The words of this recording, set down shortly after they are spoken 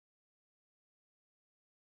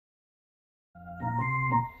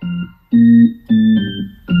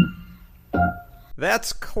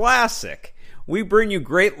That's classic. We bring you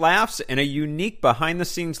great laughs and a unique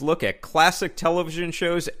behind-the-scenes look at classic television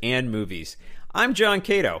shows and movies. I'm John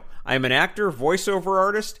Cato. I'm an actor, voiceover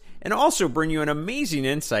artist, and also bring you an amazing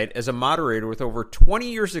insight as a moderator with over 20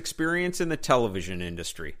 years' experience in the television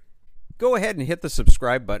industry. Go ahead and hit the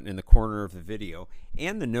subscribe button in the corner of the video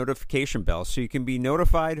and the notification bell so you can be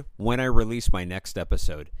notified when I release my next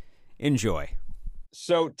episode. Enjoy.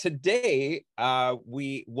 So today,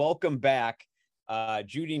 we welcome back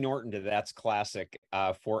Judy Norton to That's Classic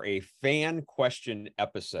for a fan question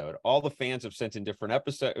episode. All the fans have sent in different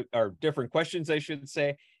episodes or different questions, I should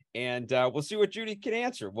say, and we'll see what Judy can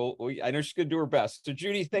answer. I know she's going to do her best. So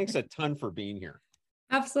Judy, thanks a ton for being here.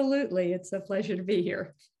 Absolutely. It's a pleasure to be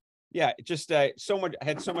here. Yeah, just so much. I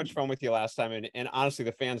had so much fun with you last time, and honestly,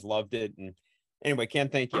 the fans loved it. And anyway,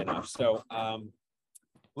 can't thank you enough. So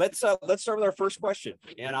let's start with our first question,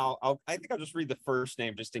 and I think I'll just read the first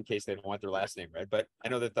name just in case they don't want their last name read, but I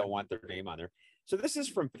know that they'll want their name on there. So this is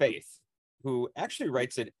from Faith, who actually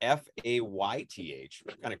writes it Fayth.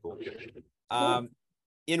 Kind of cool.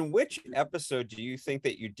 In which episode do you think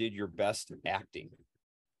that you did your best acting?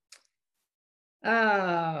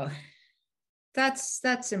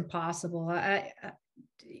 That's impossible. I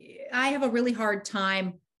have a really hard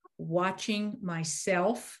time watching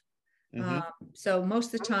myself. Mm-hmm. So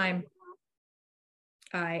most of the time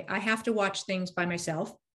I have to watch things by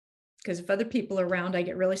myself, because if other people are around, I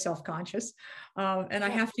get really self-conscious. And I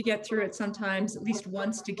have to get through it sometimes at least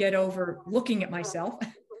once to get over looking at myself.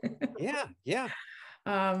 Yeah.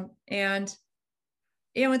 And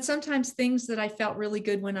sometimes things that I felt really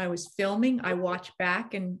good when I was filming, I watch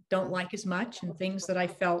back and don't like as much, and things that I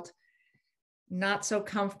felt not so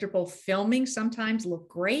comfortable filming sometimes look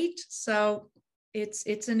great. So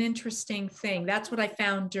it's an interesting thing. That's what I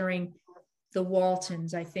found during the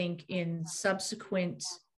Waltons. I think in subsequent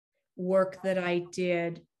work that I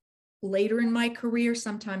did later in my career,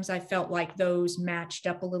 sometimes I felt like those matched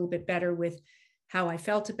up a little bit better with how I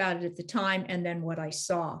felt about it at the time and then what I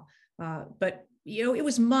saw. But it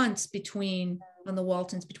was months on the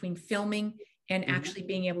Waltons between filming and actually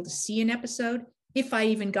being able to see an episode, if I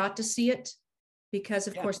even got to see it, because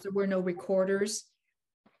of course there were no recorders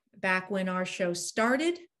back when our show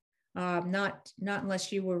started. Not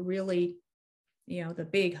unless you were really, the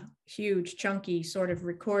big, huge, chunky sort of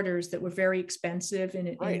recorders that were very expensive in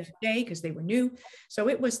the day because they were new. So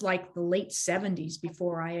it was like the late 70s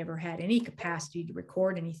before I ever had any capacity to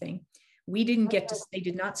record anything. We didn't they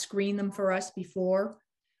did not screen them for us before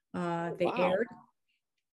they aired.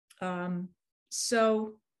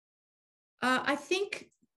 So I think,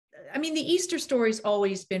 the Easter Story's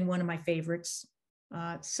always been one of my favorites.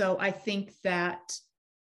 So I think that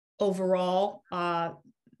overall,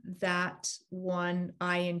 that one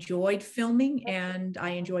I enjoyed filming and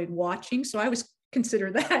I enjoyed watching. So I was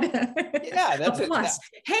consider that that's a plus.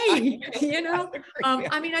 Hey,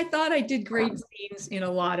 I thought I did great scenes in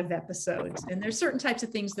a lot of episodes, and there's certain types of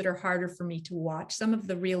things that are harder for me to watch. Some of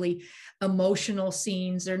the really emotional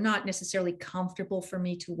scenes are not necessarily comfortable for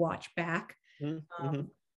me to watch back. Mm-hmm.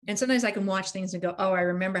 And sometimes I can watch things and go, oh, I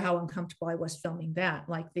remember how uncomfortable I was filming that.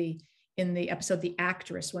 Like in the episode, The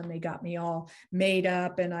Actress, when they got me all made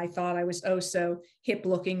up and I thought I was so hip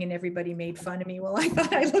looking and everybody made fun of me. Well, I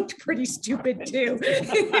thought I looked pretty stupid too.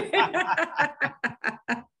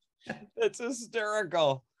 That's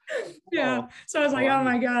hysterical. Yeah. So I was like, oh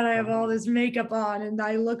my God, I have all this makeup on and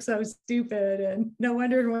I look so stupid, and no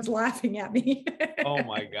wonder everyone's laughing at me. Oh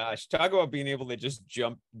my gosh. Talk about being able to just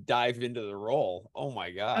dive into the role. Oh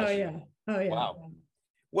my gosh. Oh yeah. Wow.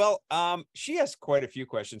 Well, she has quite a few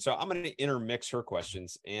questions, so I'm going to intermix her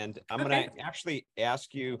questions, and I'm going to actually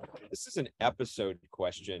ask you, this is an episode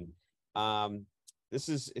question. This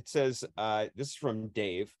is from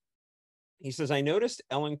Dave. He says, I noticed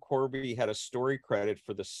Ellen Corby had a story credit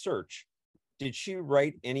for The Search. Did she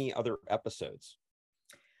write any other episodes?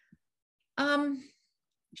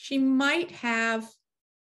 She might have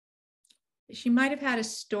had a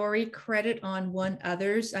story credit on one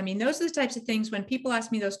others. Those are the types of things when people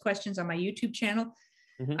ask me those questions on my YouTube channel,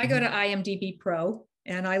 I go to IMDb Pro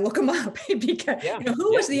and I look them up because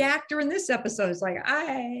who was the actor in this episode? It's like,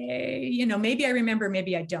 maybe I remember,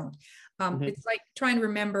 maybe I don't. It's like trying to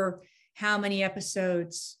remember how many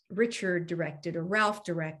episodes Richard directed or Ralph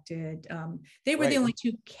directed. They were the only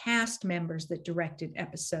two cast members that directed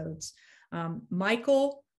episodes.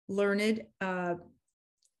 Michael Learned,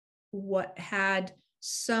 had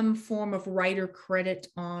some form of writer credit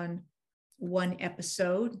on one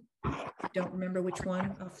episode. I don't remember which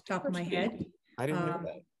one off the top of my head. I didn't know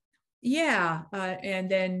that. Yeah. And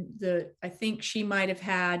then I think she might have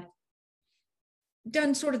had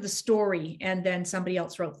done sort of the story and then somebody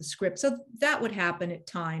else wrote the script. So that would happen at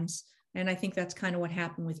times. And I think that's kind of what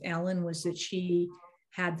happened with Ellen, was that she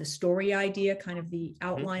had the story idea, kind of the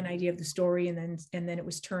outline idea of the story, and then it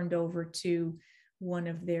was turned over to one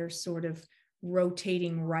of their sort of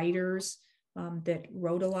rotating writers that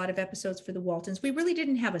wrote a lot of episodes for the Waltons. We really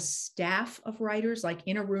didn't have a staff of writers like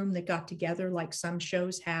in a room that got together like some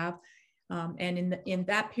shows have. And in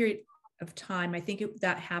that period of time, I think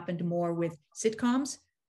that happened more with sitcoms,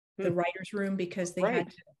 the writers' room, because they had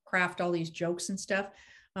to craft all these jokes and stuff.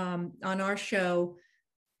 On our show,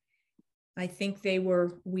 I think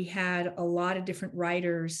we had a lot of different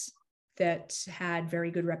writers that had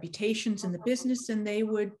very good reputations in the business, and they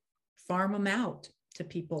would farm them out to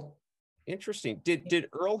people. Interesting. Did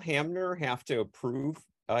Earl Hamner have to approve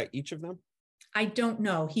each of them? I don't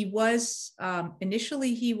know. He was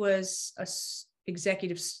initially he was a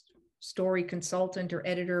executive story consultant or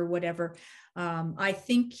editor or whatever. I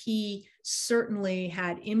think he certainly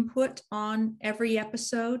had input on every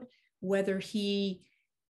episode, whether he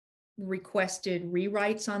requested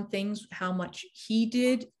rewrites on things, how much he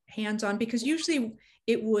did hands-on, because usually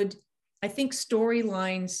I think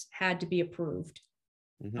storylines had to be approved.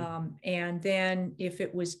 And then if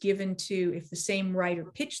the same writer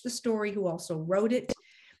pitched the story who also wrote it,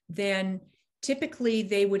 then typically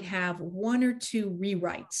they would have one or two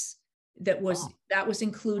rewrites that was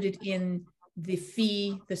included in the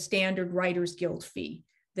fee, the standard Writers Guild fee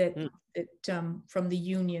that from the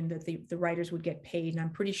union that the writers would get paid. And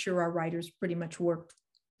I'm pretty sure our writers pretty much worked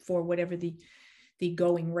for whatever the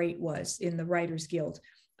going rate was in the Writers Guild.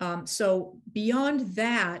 So beyond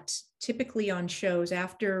that, typically on shows,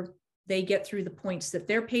 after they get through the points that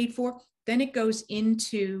they're paid for, then it goes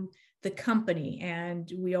into the company.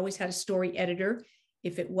 And we always had a story editor.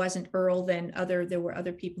 If it wasn't Earl, then there were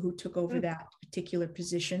other people who took over that particular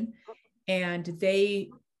position. And they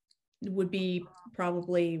would be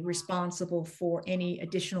probably responsible for any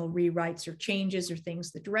additional rewrites or changes or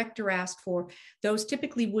things the director asked for. Those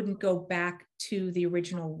typically wouldn't go back to the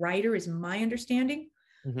original writer, is my understanding.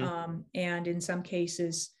 And in some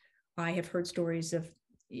cases, I have heard stories of,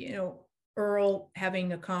 Earl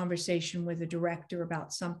having a conversation with a director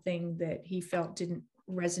about something that he felt didn't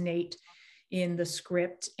resonate in the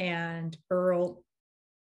script, and Earl,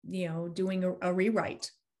 doing a rewrite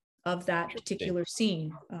of that particular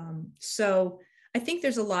scene. So I think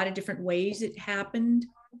there's a lot of different ways it happened.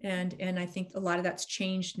 And I think a lot of that's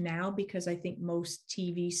changed now, because I think most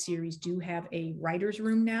TV series do have a writer's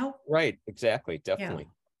room now. Right, exactly, definitely.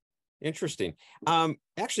 Yeah. Interesting.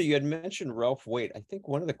 Actually, you had mentioned Ralph Waite. I think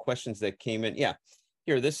one of the questions that came in,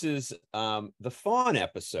 here, this is the Fawn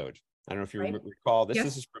episode. I don't know if you recall,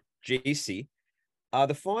 this is from JC.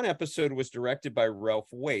 The Fawn episode was directed by Ralph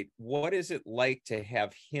Waite. What is it like to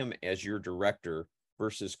have him as your director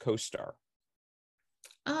versus co-star?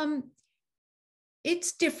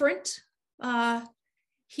 It's different. I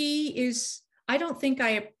don't think I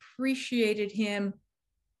appreciated him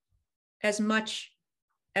as much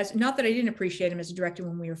as, not that I didn't appreciate him as a director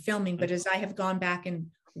when we were filming, but as I have gone back and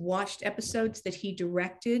watched episodes that he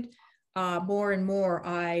directed, more and more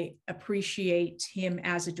I appreciate him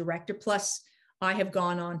as a director. Plus, I have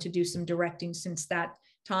gone on to do some directing since that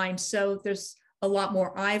time. So there's a lot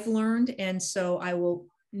more I've learned. And so I will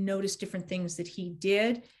notice different things that he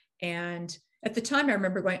did. And at the time I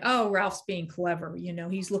remember going, oh, Ralph's being clever.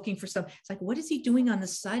 He's looking for some, it's like, what is he doing on the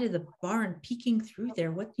side of the barn peeking through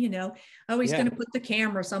there? What, he's going to put the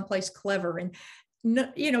camera someplace clever. And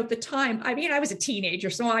at the time, I was a teenager,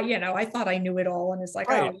 so I thought I knew it all. And it's like,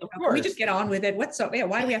 can we just get on with it? Why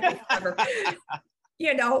do we have to be clever?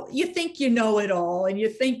 You think you know it all, and you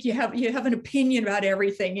think you have an opinion about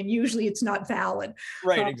everything, and usually it's not valid.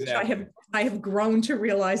 Right, exactly. I have grown to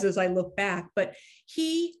realize as I look back. But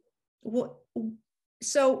he could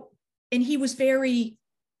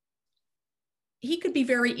be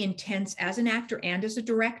very intense as an actor and as a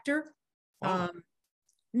director. Wow.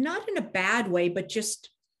 Not in a bad way, but just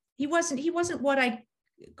he wasn't what I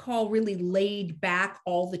call really laid back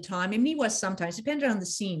all the time. I mean, he was sometimes, depending on the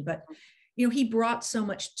scene, but he brought so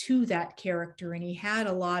much to that character, and he had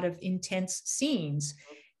a lot of intense scenes.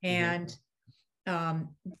 And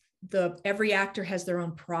every actor has their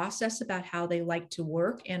own process about how they like to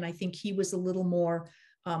work. And I think he was a little more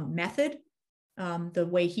method, the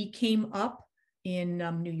way he came up in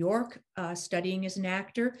New York, studying as an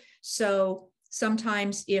actor. So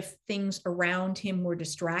sometimes if things around him were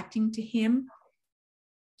distracting to him,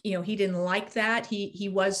 he didn't like that. He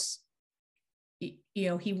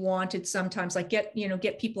wanted sometimes like get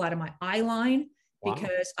people out of my eye line. Wow.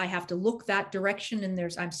 Because I have to look that direction, and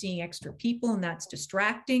I'm seeing extra people, and that's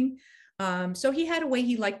distracting. So he had a way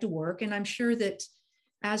he liked to work. And I'm sure that,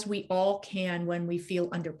 as we all can, when we feel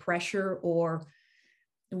under pressure or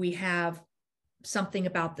we have something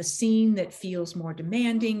about the scene that feels more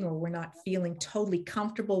demanding, or we're not feeling totally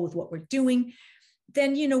comfortable with what we're doing,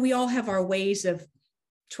 then, we all have our ways of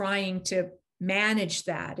trying to manage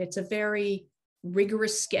that. It's a very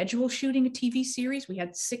rigorous schedule shooting a TV series. We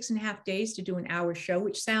had 6.5 days to do an hour show,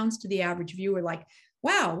 which sounds to the average viewer like,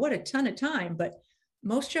 wow, what a ton of time. But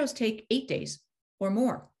most shows take 8 days or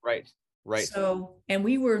more. Right. So, and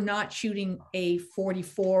we were not shooting a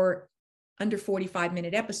under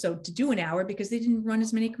 45-minute episode to do an hour because they didn't run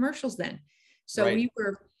as many commercials then. So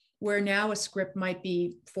where now a script might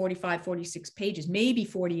be 45, 46 pages, maybe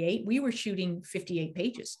 48. We were shooting 58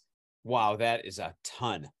 pages. Wow, that is a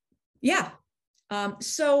ton. Yeah.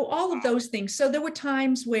 So all of those things. So there were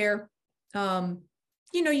times where, you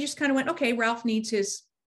just kind of went, okay, Ralph needs his,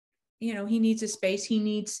 he needs his space. He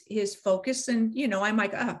needs his focus. And, I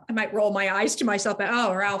might roll my eyes to myself,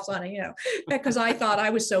 Ralph's on it, because I thought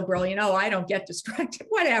I was so brilliant. Oh, I don't get distracted,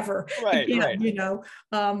 whatever. Right. Again,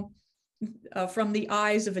 from the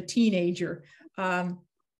eyes of a teenager.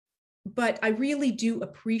 But I really do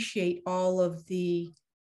appreciate all of the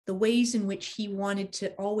ways in which he wanted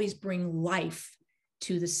to always bring life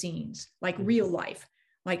to the scenes, like real life.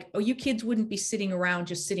 Like, oh, you kids wouldn't be sitting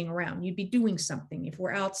around. You'd be doing something. If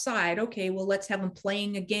we're outside, okay, well, let's have them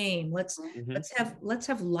playing a game. Let's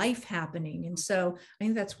have life happening. And so I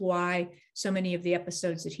think that's why so many of the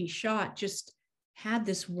episodes that he shot just had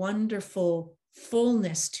this wonderful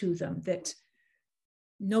fullness to them that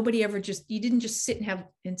nobody ever you didn't just sit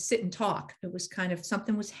and talk. It was kind of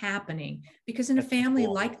something was happening, because in a family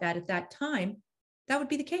like that at that time, that would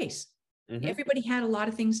be the case. Everybody had a lot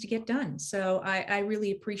of things to get done. So I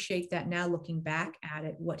really appreciate that now, looking back at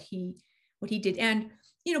it, what he did. And,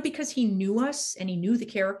 because he knew us and he knew the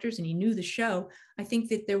characters and he knew the show, I think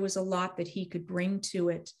that there was a lot that he could bring to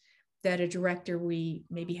it that a director we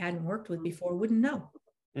maybe hadn't worked with before wouldn't know.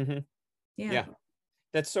 Yeah.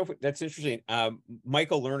 That's interesting.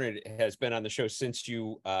 Michael Learned has been on the show since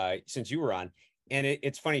you were on. And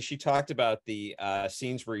it's funny, she talked about the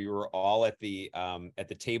scenes where you were all at the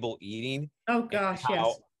table eating. Oh gosh,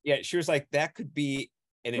 yes. Yeah, she was like, that could be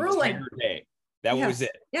an Grueling. entire day. That was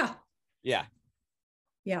it. Yeah.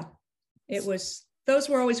 Yeah. It was, those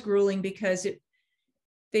were always grueling because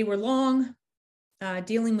they were long.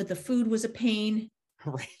 Dealing with the food was a pain.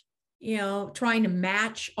 Right. Trying to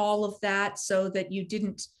match all of that so that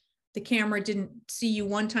the camera didn't see you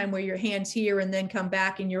one time where your hand's here and then come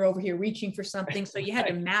back and you're over here reaching for something. So you had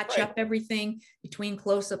to match up everything between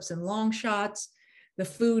close-ups and long shots. The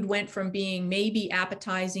food went from being maybe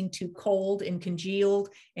appetizing to cold and congealed,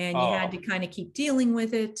 and you had to kind of keep dealing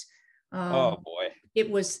with it. Oh boy. It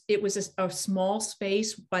was a small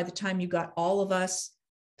space by the time you got all of us,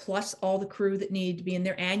 plus all the crew that needed to be in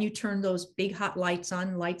there. And you turned those big hot lights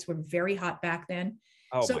on. Lights were very hot back then.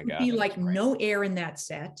 So it would be like no air in that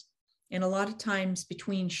set. And a lot of times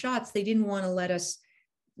between shots, they didn't want to let us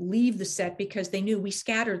leave the set because they knew we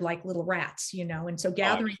scattered like little rats, and so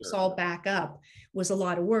gathering us all back up was a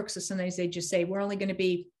lot of work. So sometimes they'd just say, we're only going to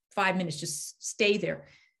be 5 minutes, just stay there.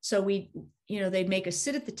 So they'd make us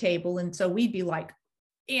sit at the table. And so we'd be like,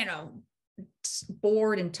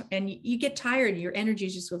 bored and you get tired, your energy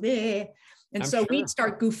is just go, eh. And so we'd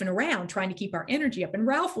start goofing around trying to keep our energy up. And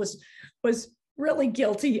Ralph was really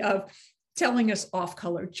guilty of telling us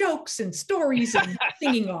off-color jokes and stories and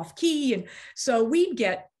singing off key. And so we'd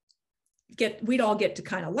all get to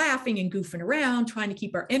kind of laughing and goofing around, trying to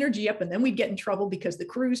keep our energy up. And then we'd get in trouble because the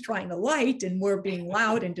crew's trying to light and we're being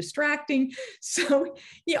loud and distracting. So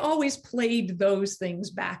he always played those things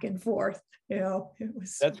back and forth.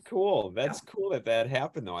 That's cool. That's cool that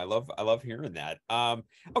happened though. I love hearing that.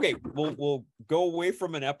 Okay, we'll go away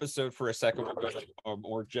from an episode for a second. We'll go to a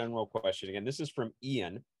more general question again. This is from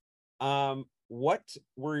Ian. What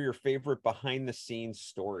were your favorite behind the scenes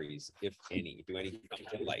stories, if any? Do any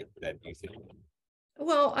come to light that you think?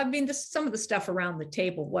 Well, I mean, some of the stuff around the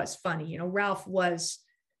table was funny. Ralph was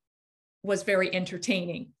very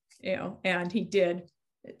entertaining, and he did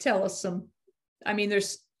tell us some. I mean,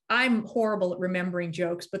 I'm horrible at remembering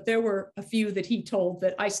jokes, but there were a few that he told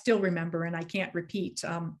that I still remember and I can't repeat.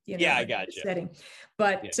 I got you. Setting,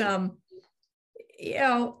 but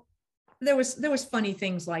there was funny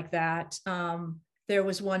things like that. There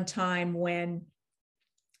was one time when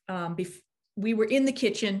we were in the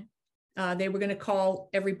kitchen. They were going to call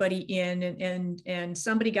everybody in, and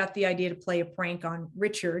somebody got the idea to play a prank on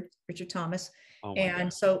Richard Thomas.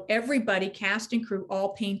 And so everybody, cast and crew, all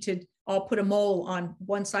put a mole on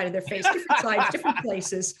one side of their face, different sides, different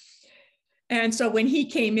places. And so when he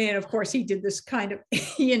came in, of course, he did this kind of,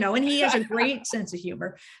 and he has a great sense of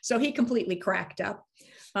humor. So he completely cracked up.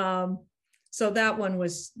 So that one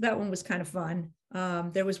was kind of fun.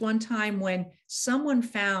 There was one time when someone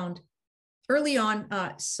found early on,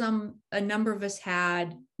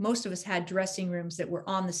 most of us had dressing rooms that were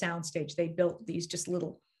on the soundstage. They built these just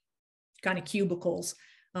little kind of cubicles.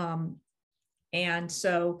 And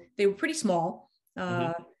so they were pretty small,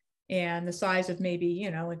 and the size of maybe,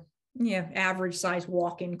 average size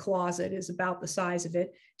walk-in closet is about the size of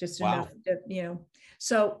it, just enough to,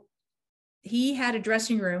 so he had a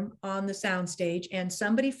dressing room on the soundstage, and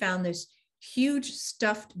somebody found this huge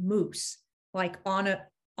stuffed moose, like on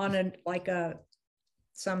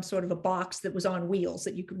some sort of a box that was on wheels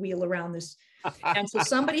that you could wheel around this. And so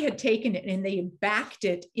somebody had taken it and they backed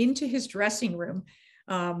it into his dressing room.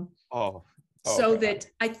 So that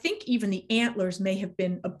I think even the antlers may have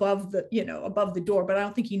been above the door, but I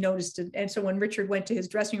don't think he noticed it. And so when Richard went to his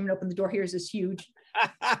dressing room and opened the door, here's this huge,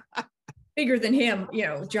 bigger than him,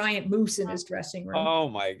 giant moose in his dressing room. Oh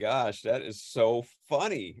my gosh, that is so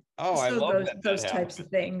funny. Oh, so I love those types of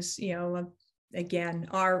things. Again,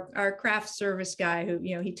 our craft service guy who,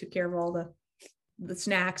 he took care of all the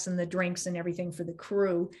snacks and the drinks and everything for the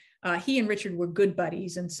crew. He and Richard were good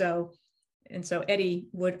buddies, and so Eddie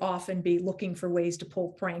would often be looking for ways to pull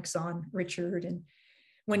pranks on Richard. And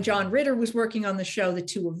when John Ritter was working on the show, the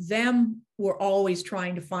two of them were always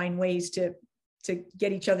trying to find ways to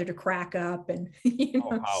get each other to crack up. And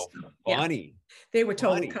how funny. They were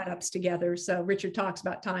total cut-ups together. So Richard talks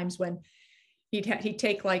about times when he'd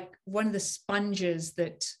take like one of the sponges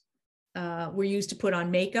that were used to put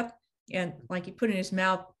on makeup, and like he put it in his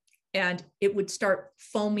mouth, and it would start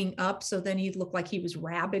foaming up. So then he'd look like he was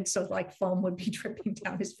rabid. So like foam would be dripping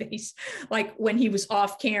down his face. Like when he was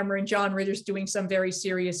off camera and John Ritter's doing some very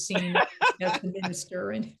serious scene as the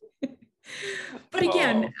minister. And but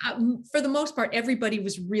again, for the most part, everybody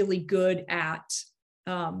was really good at,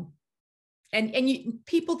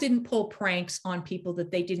 people didn't pull pranks on people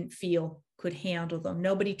that they didn't feel could handle them.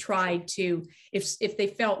 Nobody tried to, if they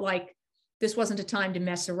felt like this wasn't a time to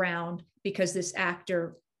mess around because this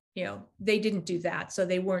actor, they didn't do that. So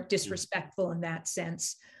they weren't disrespectful in that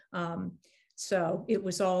sense. So it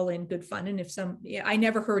was all in good fun. And I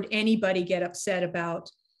never heard anybody get upset about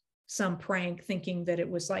some prank thinking that it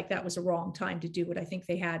was like, that was a wrong time to do it. I think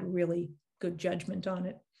they had really good judgment on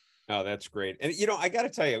it. Oh, that's great. And, I got to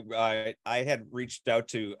tell you, I had reached out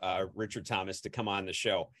to Richard Thomas to come on the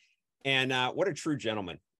show, and what a true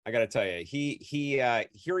gentleman. I got to tell you, he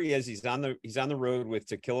here he is. He's on the road with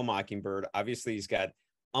To Kill a Mockingbird. Obviously, he's got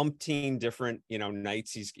umpteen different,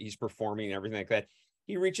 nights he's performing and everything like that.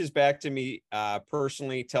 He reaches back to me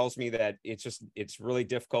personally, tells me that it's really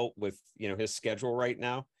difficult with, his schedule right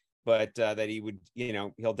now, but that he would,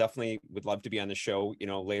 he'll definitely would love to be on the show,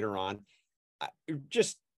 later on.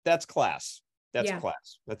 That's class. That's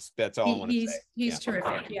class. That's all I want to say. He's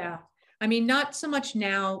terrific. Yeah. I mean, not so much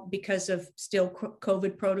now because of still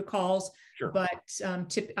COVID protocols, sure. But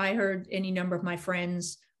I heard any number of my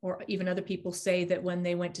friends or even other people say that when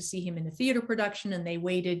they went to see him in a theater production and they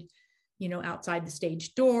waited, outside the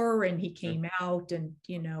stage door, and he came out and,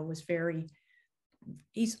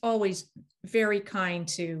 he's always very kind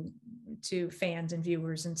to fans and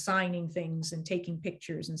viewers and signing things and taking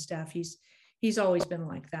pictures and stuff. He's always been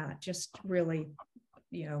like that. Just really,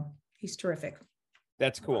 he's terrific.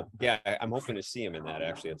 That's cool. Yeah, I'm hoping to see him in that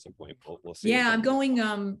actually at some point. We'll see. Yeah, I'm going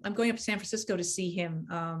up to San Francisco to see him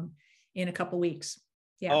in a couple weeks.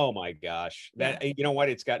 Yeah. Oh my gosh. You know what?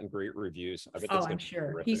 It's gotten great reviews. I'm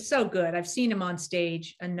sure. He's so good. I've seen him on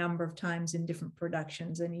stage a number of times in different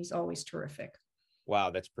productions, and he's always terrific.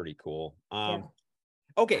 Wow, that's pretty cool.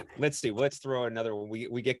 Okay, let's see. Let's throw another one.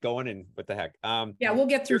 We get going, and what the heck? We'll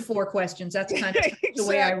get through 4 questions. That's kind of exactly the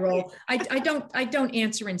way I roll. I don't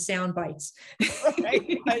answer in sound bites.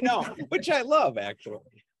 Right, I know, which I love actually.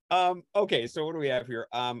 Okay, so what do we have here?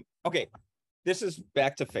 Okay, this is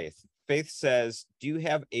back to Faith. Faith says, "Do you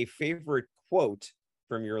have a favorite quote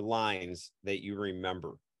from your lines that you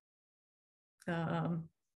remember?" The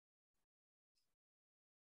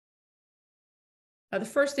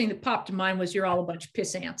first thing that popped to mind was, "You're all a bunch of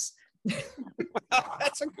piss ants." Well,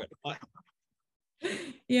 that's a good one.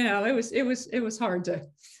 It was hard to.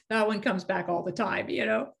 That one comes back all the time.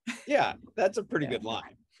 Yeah, that's a pretty good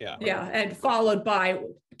line. Yeah. Yeah, and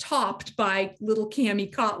topped by little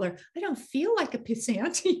Cammie Kotler. "I don't feel like a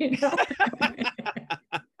pissant,"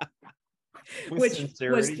 which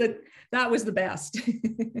was the best.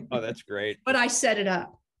 Oh, that's great. But I set it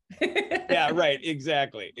up. Yeah, right.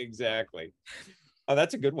 Exactly. Oh,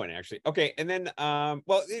 that's a good one, actually. Okay, and then,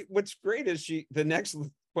 what's great is the next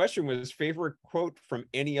question was favorite quote from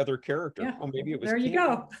any other character. Yeah. Oh, maybe it was There you King.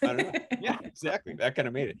 go. I don't know. Yeah, exactly. That kind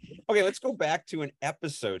of made it. Okay, let's go back to an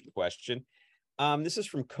episode question. This is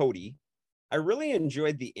from Cody. I really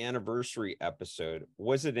enjoyed the anniversary episode.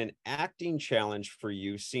 Was it an acting challenge for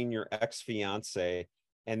you seeing your ex-fiance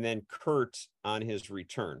and then Kurt on his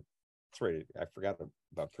return? That's right. I forgot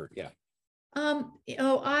about Kurt. Yeah.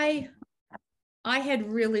 I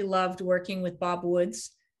had really loved working with Bob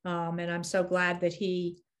Woods, and I'm so glad that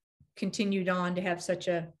he continued on to have such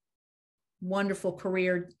a wonderful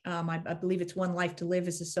career. I believe it's One Life to Live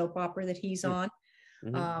is a soap opera that he's on.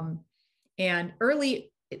 Mm-hmm. And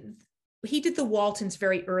early, he did the Waltons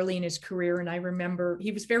very early in his career. And I remember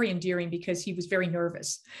he was very endearing because he was very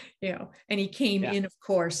nervous, and he came in, of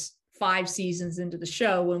course, 5 seasons into the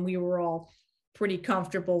show when we were all pretty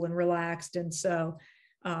comfortable and relaxed. And so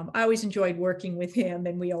I always enjoyed working with him,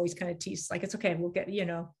 and we always kind of teased, like, it's okay, we'll get,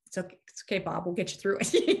 it's okay, Bob, we'll get you through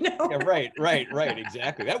it. Yeah, right,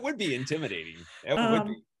 exactly. That would be intimidating. That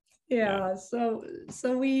would be. Yeah. So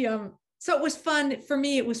it was fun for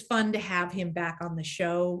me. It was fun to have him back on the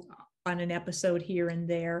show on an episode here and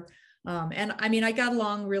there. And I mean, I got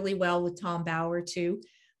along really well with Tom Bauer too.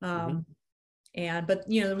 But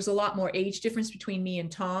there was a lot more age difference between me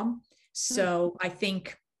and Tom. So I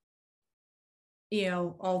think,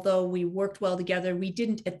 although we worked well together, we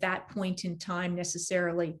didn't at that point in time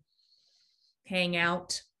necessarily hang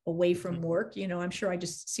out away from work. I'm sure I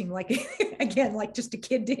just seemed like, again, like just a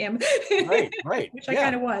kid to him. Right. Which I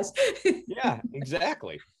kind of was. Yeah,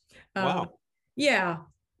 exactly. Wow.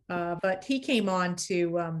 But he came on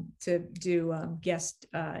to do guest,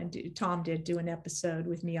 and Tom did do an episode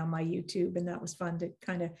with me on my YouTube, and that was fun to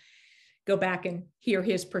kind of go back and hear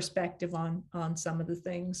his perspective on some of the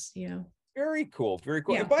things. Very cool.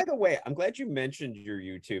 Yeah. And by the way, I'm glad you mentioned your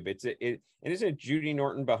YouTube. And isn't it Judy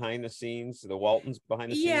Norton behind the scenes, the Waltons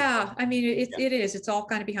behind the scenes? Yeah, I mean, it is. It's all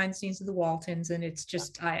kind of behind the scenes of the Waltons, and it's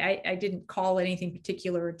just I didn't call it anything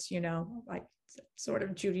particular. It's like sort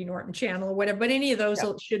of Judy Norton channel or whatever. But any of those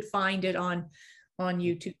should find it on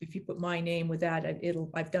YouTube. If you put my name with that,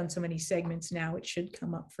 I've done so many segments now, it should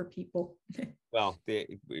come up for people. Well,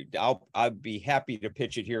 I'll be happy to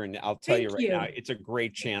pitch it here, and I'll tell you right now, it's a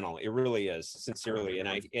great channel. It really is, sincerely.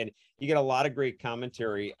 And you get a lot of great comments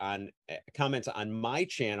on my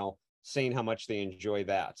channel saying how much they enjoy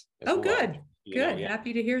that. Good.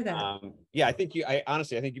 Happy to hear that. I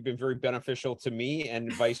honestly think you've been very beneficial to me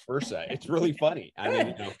and vice versa. It's really funny. I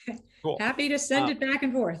mean, cool. Happy to send it back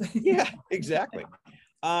and forth. Yeah, exactly.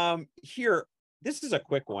 Here, this is a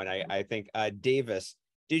quick one. I think, Davis,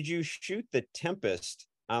 did you shoot The Tempest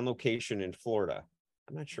on location in Florida?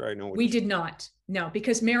 I'm not sure I know. We did not. No,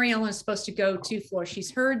 because Mary Ellen is supposed to go to Florida.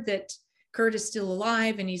 She's heard that Kurt is still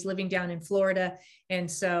alive and he's living down in Florida. And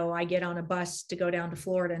so I get on a bus to go down to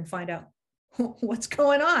Florida and find out what's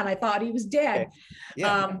going on. I thought he was dead. Okay.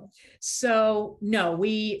 Yeah. So no,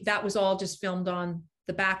 that was all just filmed on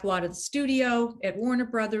the back lot of the studio at Warner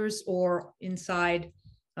Brothers or inside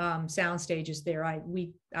sound stages there.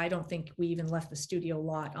 I don't think we even left the studio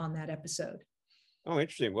lot on that episode. Oh,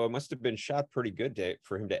 interesting. Well, it must have been shot pretty good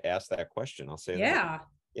for him to ask that question. I'll say that.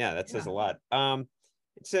 Yeah, that says a lot.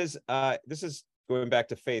 It says, this is going back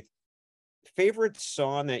to Faith. Favorite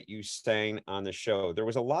song that you sang on the show? There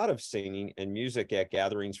was a lot of singing and music at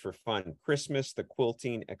gatherings for fun, Christmas, the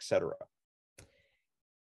quilting, etc.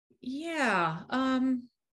 Yeah.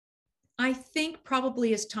 I think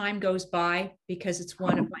probably as time goes by, because it's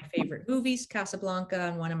one of my favorite movies, Casablanca,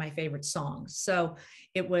 and one of my favorite songs. So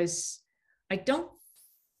it was, I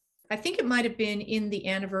think it might have been in the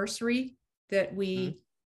anniversary that we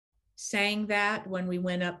sang that when we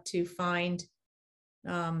went up to find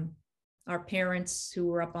our parents who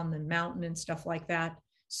were up on the mountain and stuff like that.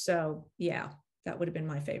 So yeah, that would have been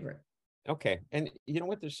my favorite. Okay. And you know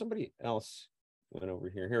what? There's somebody else went over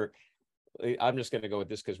here. I'm just going to go with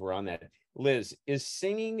this because we're on that. Liz, is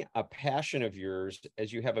singing a passion of yours,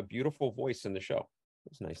 as you have a beautiful voice in the show?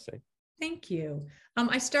 It was nice to say. Thank you.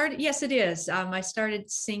 Yes, it is. I started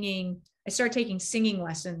taking singing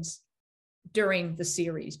lessons during the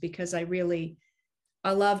series because I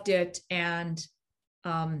loved it. And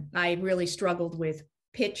I really struggled with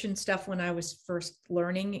pitch and stuff when I was first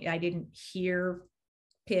learning. I didn't hear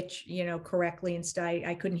pitch, correctly and stuff.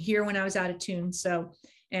 I couldn't hear when I was out of tune. So,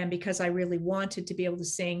 and because I really wanted to be able to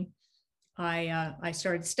sing, I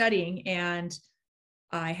started studying, and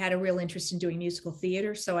I had a real interest in doing musical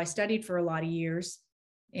theater. So I studied for a lot of years,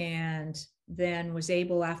 and then was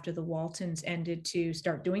able, after the Waltons ended, to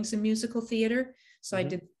start doing some musical theater. So I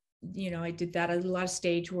did that. I did a lot of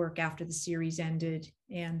stage work after the series ended,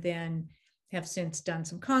 and then have since done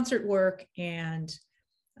some concert work and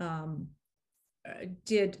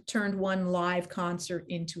turned one live concert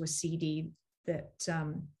into a CD that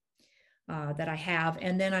that I have,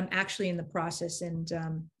 and then I'm actually in the process, and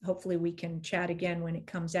hopefully we can chat again when it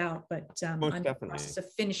comes out. But I'm in the process of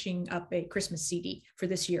finishing up a Christmas CD for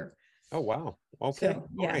this year. Oh wow! Okay, so,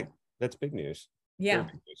 yeah. All right, that's big news. Yeah.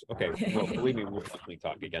 Big news. Okay, well, believe me, we'll definitely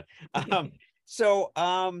talk again. So,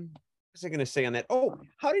 what was I going to say on that? Oh,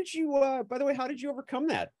 how did you? By the way, how did you overcome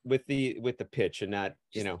that with the pitch and not,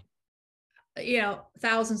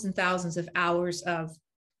 thousands and thousands of hours of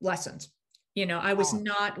lessons. I was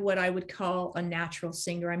not what I would call a natural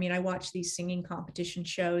singer. I mean, I watch these singing competition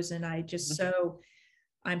shows, and I just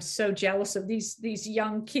I'm so jealous of these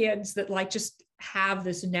young kids that like just have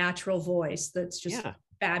this natural voice that's just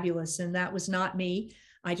fabulous. And that was not me.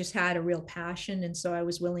 I just had a real passion, and so I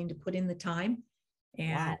was willing to put in the time.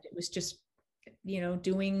 And it was just,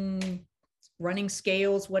 doing running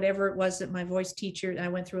scales, whatever it was that my voice teacher, I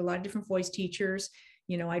went through a lot of different voice teachers.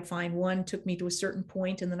 I'd find one took me to a certain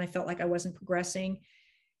point, and then I felt like I wasn't progressing,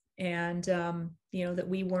 and that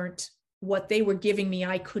we weren't, what they were giving me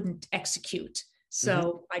I couldn't execute.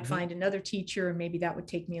 So I'd find another teacher, and maybe that would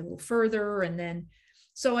take me a little further. And then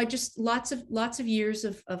so I just lots of years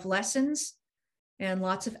of lessons and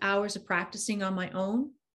lots of hours of practicing on my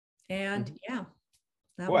own. And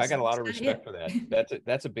boy, I got a lot of respect for that.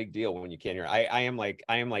 That's a big deal when you can't hear. I am like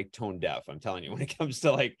tone deaf. I'm telling you, when it comes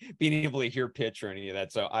to like being able to hear pitch or any of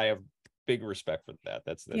that. So I have big respect for that.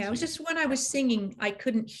 That's it was just when I was singing, I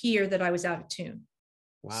couldn't hear that I was out of tune.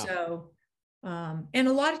 Wow. So, and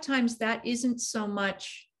a lot of times that isn't so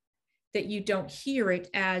much that you don't hear it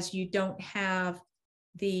as you don't have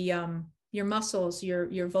the your muscles,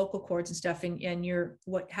 your vocal cords and stuff, and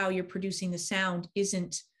how you're producing the sound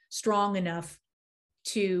isn't strong enough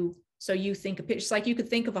so you think a pitch. It's like you could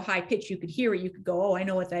think of a high pitch, you could hear it, you could go, oh, I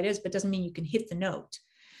know what that is, but doesn't mean you can hit the note.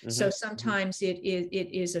 So sometimes it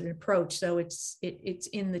is an approach. So it's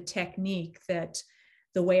in the technique that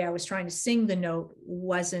the way I was trying to sing the note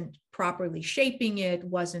wasn't properly shaping it,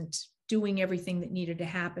 wasn't doing everything that needed to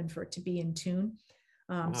happen for it to be in tune.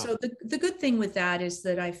 So the good thing with that is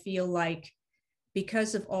that I feel like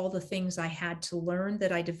because of all the things I had to learn,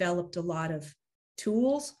 that I developed a lot of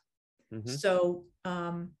tools. So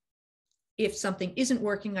if something isn't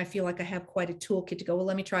working, I feel like I have quite a toolkit to go, well,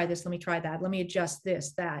 let me try this, let me try that, let me adjust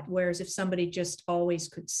this, that. Whereas if somebody just always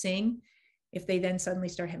could sing, if they then suddenly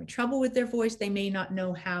start having trouble with their voice, they may not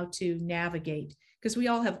know how to navigate, because we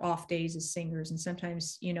all have off days as singers. And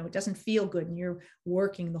sometimes, it doesn't feel good, and you're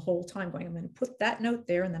working the whole time going, I'm going to put that note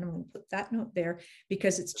there, and then I'm going to put that note there,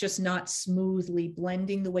 because it's just not smoothly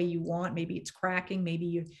blending the way you want. Maybe it's cracking,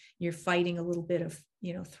 maybe you're fighting a little bit of,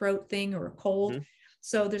 throat thing or a cold.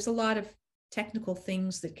 So there's a lot of technical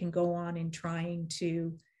things that can go on in trying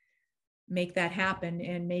to make that happen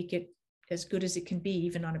and make it as good as it can be,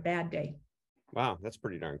 even on a bad day. Wow, that's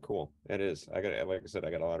pretty darn cool. It is. Like I said, I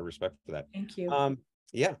got a lot of respect for that. Thank you.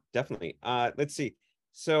 Yeah, definitely. Let's see.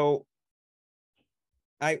 So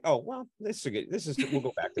this is good. We'll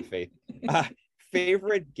go back to Faith.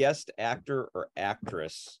 Favorite guest actor or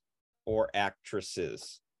actress or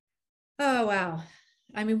actresses? Oh, wow.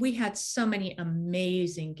 I mean, we had so many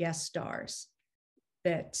amazing guest stars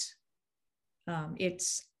that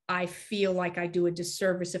I feel like I do a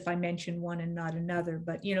disservice if I mention one and not another.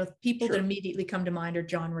 But, people that immediately come to mind are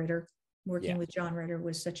John Ritter. Working with John Ritter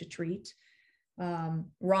was such a treat.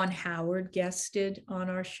 Ron Howard guested on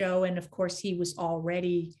our show. And of course, he was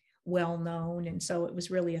already well known. And so it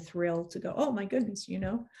was really a thrill to go, oh my goodness,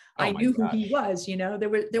 I knew who he was.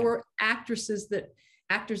 There were actors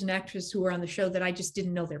and actresses who were on the show that I just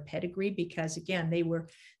didn't know their pedigree, because again,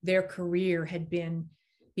 their career had been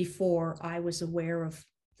before I was aware of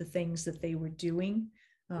the things that they were doing.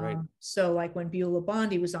 So like when Beulah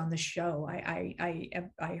Bondi was on the show,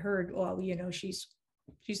 I heard, well, she's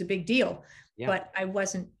a big deal, but it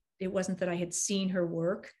wasn't that I had seen her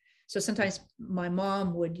work. So sometimes my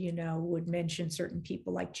mom would mention certain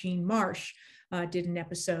people, like Jean Marsh did an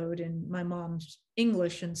episode, and my mom's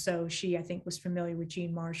English, and so she, I think, was familiar with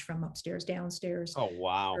Jean Marsh from Upstairs, Downstairs. Oh,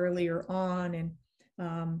 wow. Earlier on. And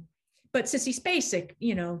but Sissy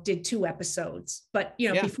Spacek, did 2 episodes, but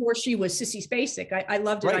before she was Sissy Spacek, I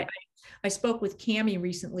loved it. I spoke with Cammie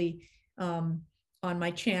recently on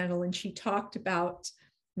my channel, and she talked about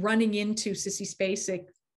running into Sissy Spacek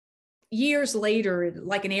years later,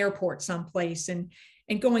 like an airport someplace, and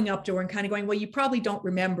going up to her and kind of going, well, you probably don't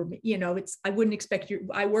remember me. I wouldn't expect you.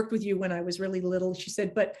 I worked with you when I was really little. She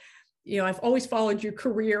said, but I've always followed your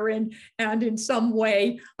career, and in some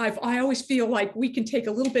way I always feel like we can take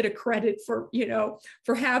a little bit of credit for,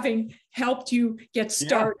 for having helped you get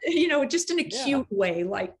started, just in a cute way.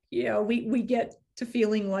 Like, we get to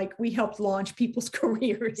feeling like we helped launch people's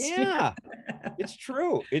careers. Yeah, it's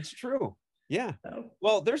true. It's true. Yeah. So.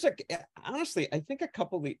 Well, honestly, I think I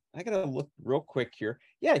gotta look real quick here.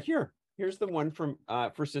 Yeah, here's the one from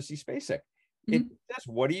for Sissy Spacek. It says,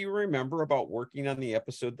 what do you remember about working on the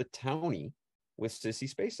episode The Townie with Sissy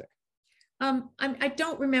Spacek? I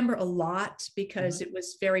don't remember a lot because it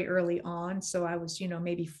was very early on. So I was,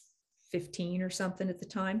 maybe 15 or something at the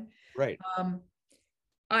time. Right.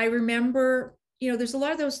 I remember, there's a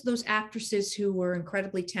lot of those actresses who were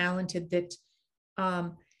incredibly talented that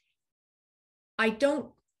I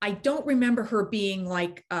don't remember her being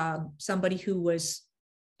like somebody who was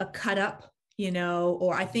a cut up,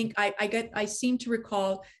 or I think I seem to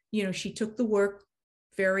recall, she took the work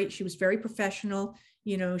she was very professional,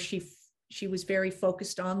 she was very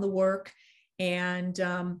focused on the work and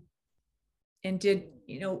did,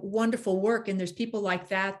 wonderful work. And there's people like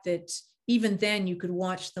that even then you could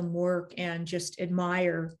watch them work and just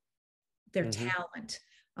admire their talent.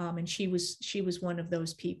 And she was one of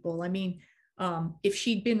those people. I mean, if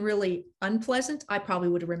she'd been really unpleasant, I probably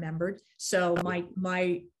would have remembered. So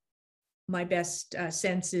my best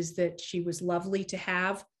sense is that she was lovely to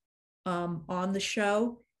have on the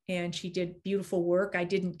show, and she did beautiful work. I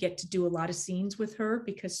didn't get to do a lot of scenes with her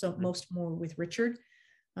because most more with Richard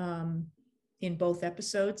in both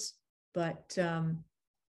episodes, but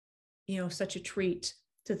such a treat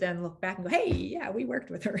to then look back and go, hey, yeah, we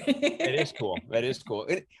worked with her. That is cool. That is cool.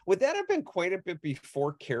 Would that have been quite a bit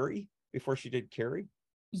before she did Carrie?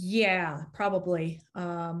 Yeah, probably.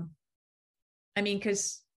 I mean,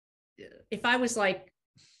 because if I was like,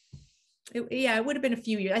 it would have been a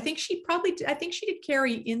few years. I think she did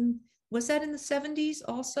Carrie was that in the 70s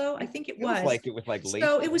also? I think it was. It was like late.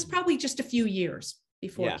 So it was probably just a few years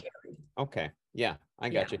before Carrie. Okay. Yeah, I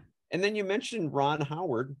got you. And then you mentioned Ron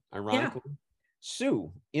Howard, ironically. Yeah.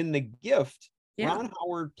 Sue, in The Gift, Ron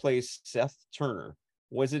Howard plays Seth Turner.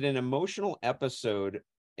 Was it an emotional episode,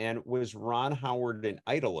 and was Ron Howard an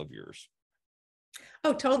idol of yours?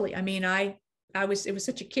 Oh, totally. I mean, it was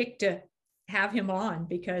such a kick to have him on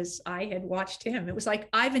because I had watched him. It was like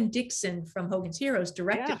Ivan Dixon from Hogan's Heroes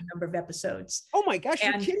directed a number of episodes. Oh my gosh,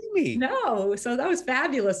 you're kidding me. No, so that was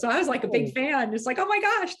fabulous. So I was like a big fan. It's like, oh my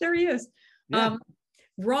gosh, there he is. Yeah.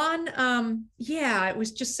 Ron, it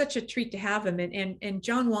was just such a treat to have him. And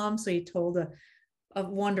John Walmsley told a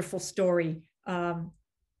wonderful story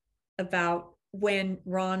about when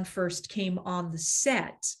Ron first came on the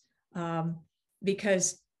set,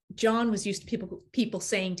 because John was used to people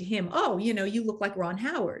saying to him, oh, you look like Ron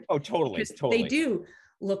Howard. Oh, totally. They do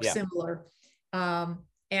look similar.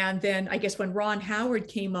 And then I guess when Ron Howard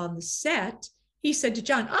came on the set, he said to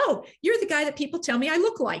John, oh, you're the guy that people tell me I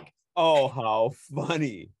look like. Oh, how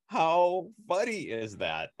funny. How funny is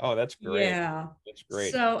that? Oh, that's great. Yeah. That's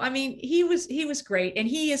great. So, I mean, he was great. And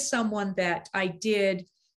he is someone that I did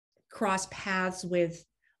cross paths with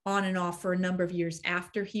on and off for a number of years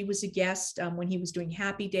after he was a guest. When he was doing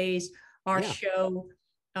Happy Days, our show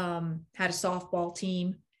had a softball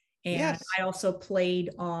team. And I also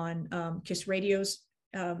played on Kiss Radio's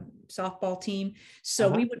softball team. So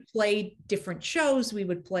we would play different shows. We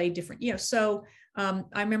would play different, so I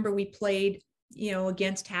remember we played,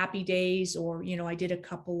 against Happy Days, or, I did a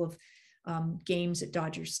couple of games at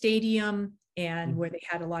Dodger Stadium and where they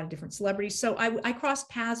had a lot of different celebrities. So I crossed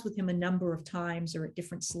paths with him a number of times or at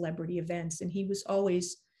different celebrity events. And he was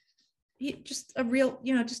always just a real,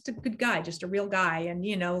 just a good guy, just a real guy. And,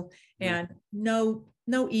 and no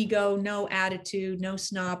ego, no attitude, no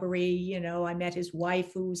snobbery. I met his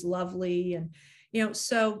wife who was lovely. And,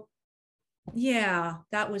 so yeah,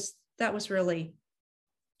 that was really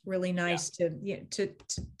nice to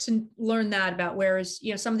learn that about. Whereas,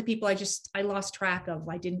 some of the people I lost track of,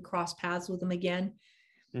 I didn't cross paths with them again.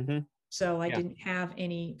 So I didn't have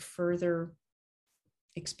any further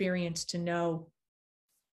experience to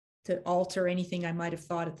alter anything I might've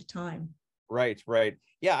thought at the time. Right.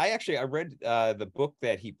 Yeah. I read the book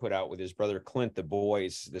that he put out with his brother, Clint, The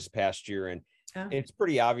Boys, this past year. And it's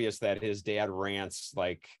pretty obvious that his dad rants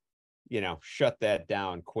like, shut that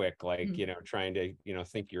down quick, like, trying to,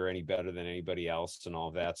 think you're any better than anybody else and all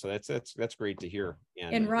of that. So that's great to hear.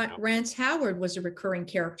 And Rance Howard was a recurring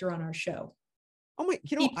character on our show. Oh my,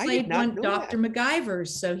 he played one Dr.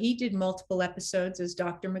 MacGyver's. So he did multiple episodes as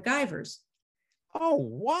Dr. MacGyver's. Oh,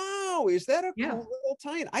 wow. Is that a cool little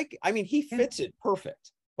tie-in? I mean, he fits it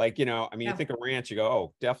perfect. Like, you think of Rance, you go,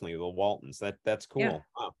 oh, definitely the Waltons. That's cool. Yeah.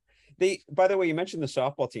 Wow. By the way, you mentioned the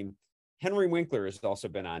softball team. Henry Winkler has also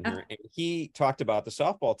been on here, and he talked about the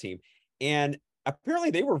softball team, and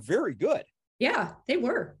apparently they were very good. Yeah, they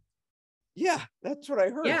were. Yeah, that's what I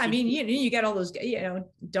heard. Yeah, I mean, you get all those,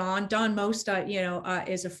 Don Most,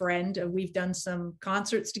 is a friend. We've done some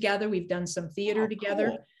concerts together. We've done some theater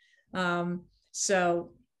together. Cool.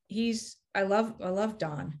 So I love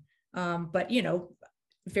Don, but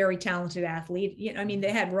very talented athlete. I mean,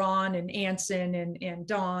 they had Ron and Anson and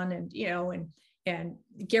Don and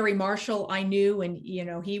Gary Marshall. I knew, and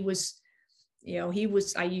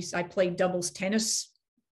I played doubles tennis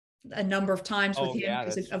a number of times with him,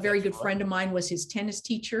 because a very good friend of mine was his tennis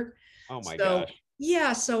teacher. Oh my gosh.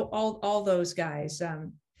 Yeah. So all those guys. I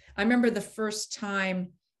remember the first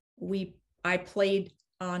time I played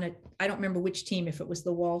on I don't remember which team, if it was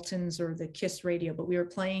the Waltons or the Kiss Radio, but we were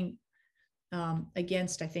playing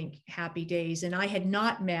against, I think, Happy Days. And I had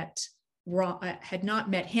not met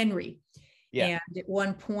Henry. Yeah. And at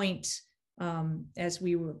one point, as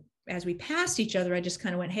we passed each other, I just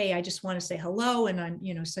kind of went, "Hey, I just want to say hello. And I'm,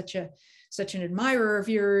 such an admirer of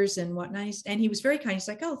yours and whatnot." And he was very kind. He's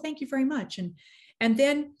like, "Oh, thank you very much." And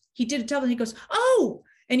then he did a double, and he goes, "Oh,"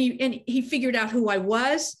 and he figured out who I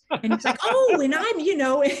was. And he's like, "Oh," and I'm,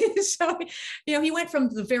 so, he went from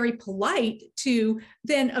the very polite to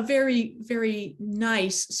then a very, very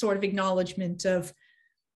nice sort of acknowledgement of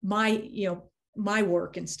my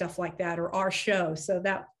work and stuff like that, or our show. So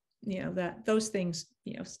that, those things,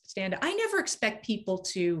 stand out. I never expect people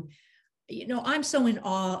to, I'm so in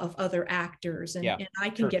awe of other actors, and I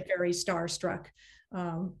can get very starstruck.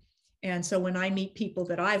 And so when I meet people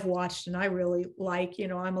that I've watched and I really like,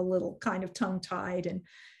 I'm a little kind of tongue-tied,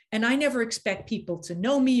 and I never expect people to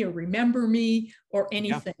know me or remember me or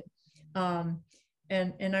anything. Yeah.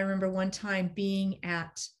 And I remember one time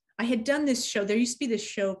I had done this show. There used to be this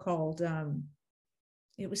show called,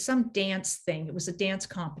 it was some dance thing. It was a dance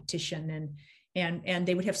competition, and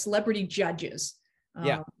they would have celebrity judges.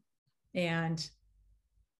 And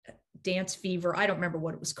Dance Fever. I don't remember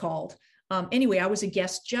what it was called. Anyway, I was a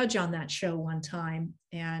guest judge on that show one time,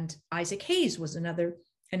 and Isaac Hayes was another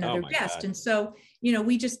guest. God. And so,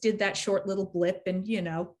 we just did that short little blip, and,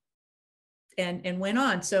 and went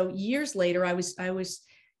on. So years later, I was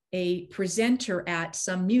a presenter at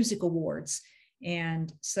some music awards.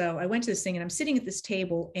 And so I went to this thing, and I'm sitting at this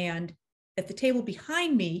table, and at the table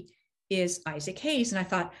behind me is Isaac Hayes. And I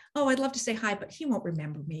thought, oh, I'd love to say hi, but he won't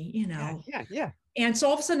remember me, Yeah. And so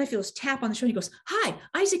all of a sudden I feel this tap on the shoulder. He goes, "Hi,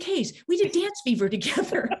 Isaac Hayes. We did Dance Fever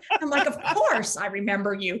together." I'm like, "Of course I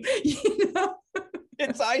remember you."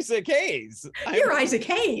 It's Isaac Hayes. You're Isaac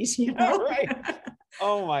Hayes, Right.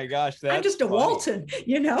 Oh my gosh. I'm just a funny. Walton,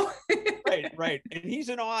 Right. And he's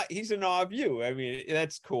in awe of you. I mean,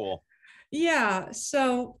 that's cool. Yeah.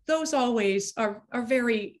 So those always are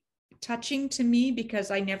very touching to me, because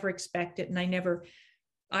I never expect it. And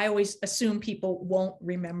I always assume people won't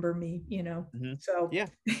remember me, Mm-hmm. So yeah,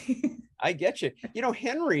 I get you.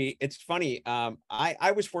 Henry, it's funny.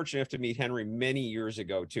 I was fortunate enough to meet Henry many years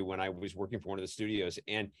ago too, when I was working for one of the studios,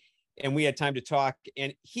 and we had time to talk,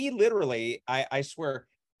 and he literally, I swear,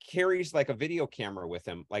 carries like a video camera with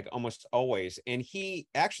him, like almost always. And he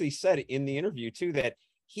actually said in the interview too, that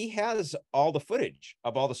he has all the footage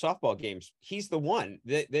of all the softball games. He's the one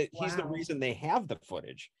that wow. He's the reason they have the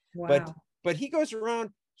footage. Wow. But he goes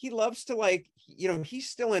around, he loves to he's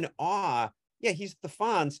still in awe. Yeah, he's the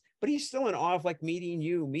Fonz, but he's still in awe of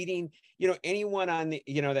meeting, anyone on the,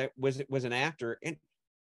 that was an actor. And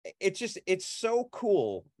it's so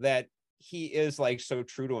cool that he is so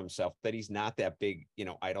true to himself, that he's not that big,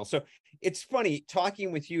 idol. So it's funny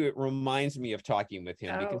talking with you. It reminds me of talking with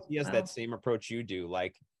him, because he has that same approach you do.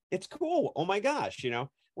 Like, it's cool. Oh my gosh,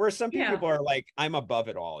 whereas some people are like, I'm above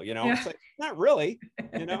it all, It's like, not really,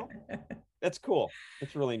 That's cool.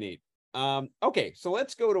 It's really neat. Okay, so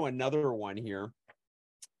let's go to another one here.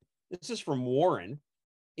 This is from Warren.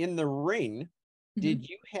 In the ring, did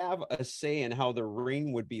you have a say in how the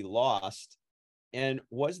ring would be lost? And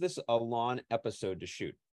was this a long episode to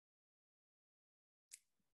shoot?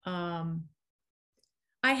 I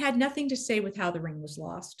had nothing to say with how the ring was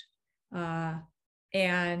lost.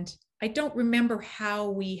 And I don't remember how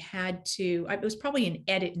we had to, it was probably an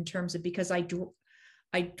edit in terms of, because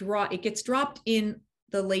it gets dropped in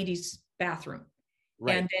the ladies' bathroom.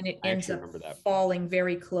 Right. And then it ends up falling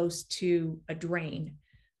very close to a drain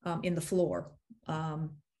in the floor.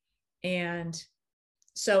 And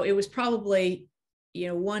so it was probably,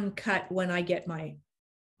 one cut when I get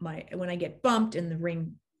when I get bumped and the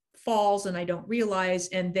ring falls and I don't realize,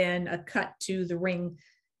 and then a cut to the ring,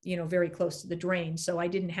 very close to the drain. So I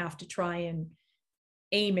didn't have to try and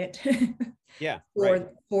aim it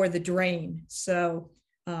for the drain. So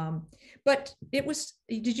But it was,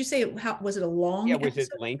 did you say, how was it a long Yeah, was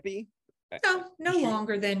episode? It lengthy? No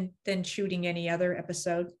longer than shooting any other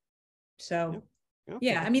episode. So yeah. Okay.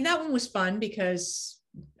 Yeah, I mean, that one was fun because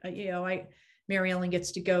Mary Ellen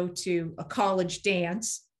gets to go to a college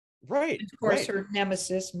dance. Right. And of course, her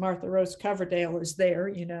nemesis, Martha Rose Coverdale, is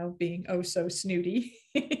there, being oh so snooty.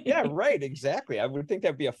 Yeah, right. Exactly. I would think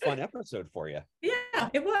that'd be a fun episode for you. Yeah,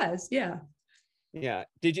 it was. Yeah. Yeah.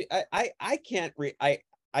 Did you? I can't.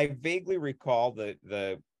 I vaguely recall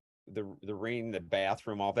the ring, the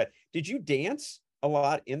bathroom, all that. Did you dance a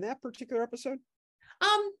lot in that particular episode?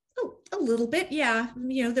 A little bit, yeah.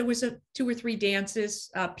 There was 2 or 3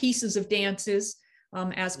 dances, pieces of dances,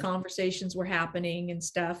 as conversations were happening and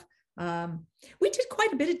stuff. We did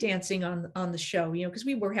quite a bit of dancing on the show, because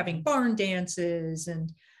we were having barn dances,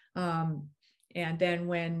 and then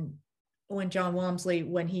when John Walmsley,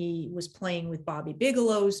 when he was playing with Bobby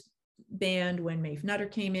Bigelow's band, when Maeve Nutter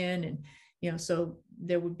came in, and so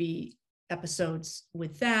there would be episodes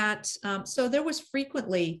with that. So there was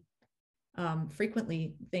frequently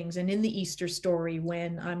things. And in the Easter Story,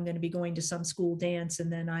 when I'm going to be going to some school dance,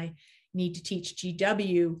 and then I need to teach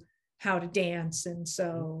GW how to dance, and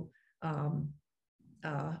so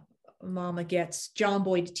Mama gets John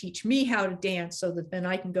Boy to teach me how to dance, so that then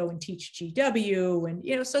I can go and teach GW.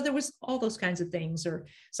 And so there was all those kinds of things. Or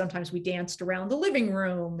sometimes we danced around the living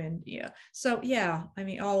room, and so yeah, I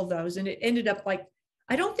mean, all of those. And it ended up like,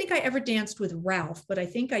 I don't think I ever danced with Ralph, but I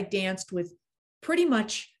think I danced with pretty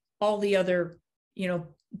much all the other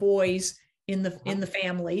boys in the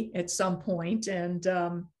family at some point. And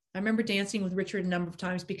I remember dancing with Richard a number of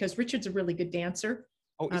times, because Richard's a really good dancer.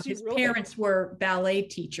 Oh, his parents were ballet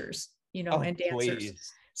teachers, and dancers.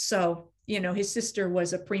 Please. So, his sister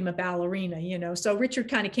was a prima ballerina, so Richard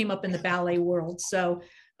kind of came up in the ballet world. So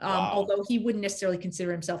wow. Although he wouldn't necessarily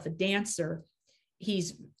consider himself a dancer,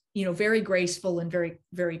 he's, very graceful and very,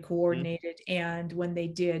 very coordinated. Mm-hmm. And when they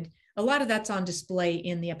did, a lot of that's on display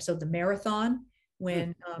in the episode, The Marathon,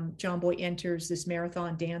 when John Boy enters this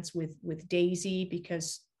marathon dance with Daisy,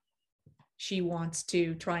 because she wants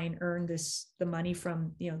to try and earn the money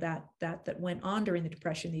from, that went on during the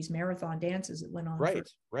Depression, these marathon dances that went on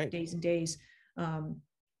for days and days.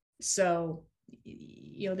 So,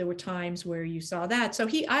 there were times where you saw that. So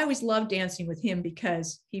I always loved dancing with him,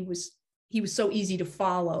 because he was so easy to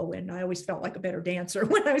follow, and I always felt like a better dancer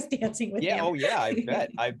when I was dancing with him. Oh yeah,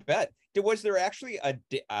 I bet. Was there actually a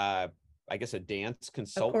dance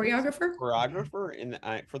consultant, choreographer in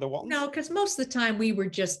for the Waltons? No, because most of the time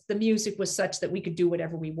the music was such that we could do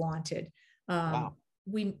whatever we wanted. Wow.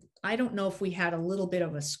 I don't know if we had a little bit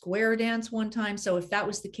of a square dance one time. So if that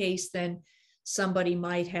was the case, then somebody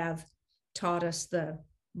might have taught us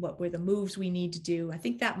what were the moves we need to do. I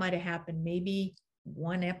think that might have happened maybe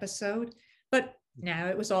one episode, but no,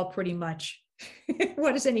 it was all pretty much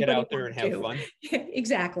what does anybody get out there and have fun?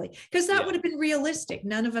 Exactly, because that would have been realistic.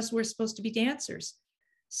 None of us were supposed to be dancers,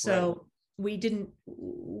 so we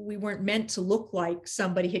weren't meant to look like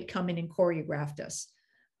somebody had come in and choreographed us.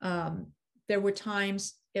 There were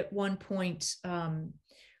times at one point,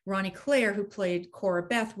 Ronnie Claire, who played Cora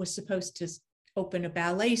Beth, was supposed to open a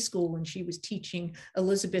ballet school, and she was teaching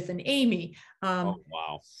Elizabeth and Amy. Oh,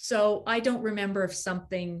 wow. So I don't remember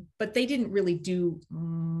but they didn't really do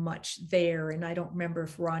much there. And I don't remember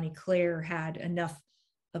if Ronnie Claire had enough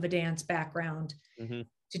of a dance background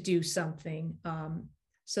to do something.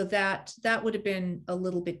 So that would have been a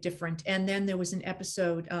little bit different. And then there was an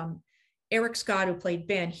episode, Eric Scott, who played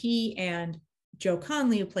Ben, he and Joe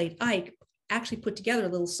Conley, who played Ike, actually put together a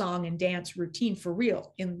little song and dance routine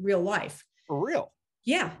in real life. For real?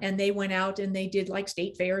 Yeah. And they went out and they did like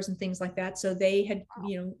state fairs and things like that. So they had,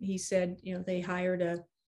 he said, they hired a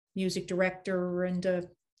music director and a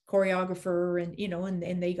choreographer, and,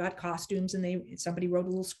 and they got costumes, and somebody wrote a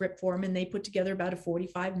little script for them, and they put together about a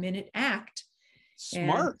 45-minute act.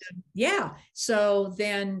 Smart. And, yeah. So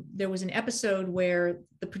then there was an episode where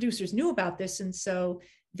the producers knew about this. And so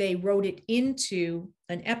they wrote it into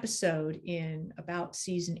an episode in about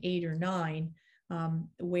season 8 or 9,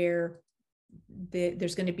 where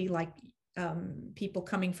there's going to be like people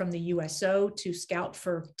coming from the USO to scout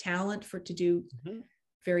for talent to do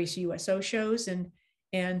various USO shows.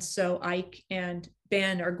 And so Ike and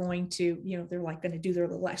Ben are going to, they're like going to do their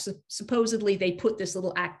little act. So supposedly they put this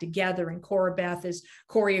little act together, and Cora Beth is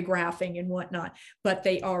choreographing and whatnot, but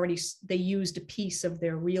they used a piece of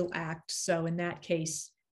their real act. So in that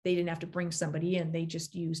case, they didn't have to bring somebody in. They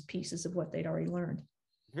just used pieces of what they'd already learned.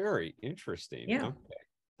 Very interesting. Yeah. Okay.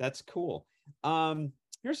 That's cool.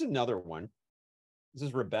 Here's another one. This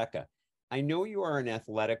is Rebecca. I know you are an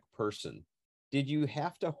athletic person. did you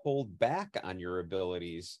have to hold back on your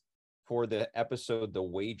abilities for the episode The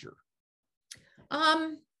Wager?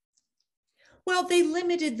 Well, they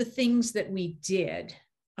limited the things that we did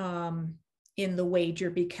in The Wager,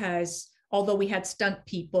 because although we had stunt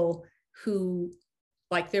people who,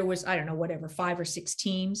 like, there was, I don't know, whatever, 5 or 6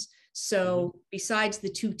 teams. So besides the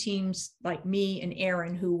 2 teams, like me and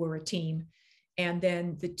Aaron, who were a team, and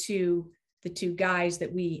then the two guys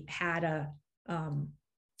that we had a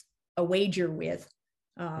wager with,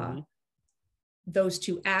 those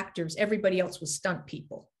 2 actors, everybody else was stunt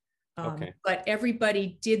people. But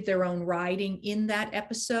everybody did their own riding in that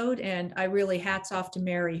episode. And I really, hats off to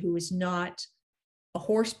Mary, who is not a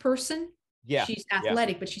horse person. Yeah. She's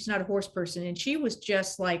athletic, but she's not a horse person. And she was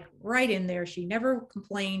just like right in there. She never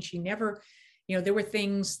complained. She never, there were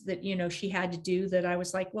things that, she had to do that I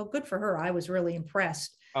was like, well, good for her. I was really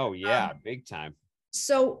impressed. Oh yeah. Big time.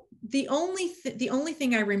 So the only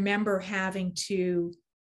thing I remember having to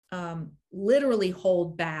literally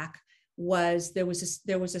hold back was there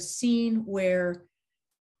was a scene where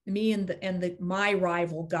me and my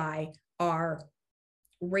rival guy are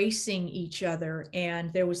racing each other,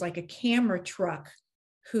 and there was like a camera truck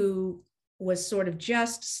who was sort of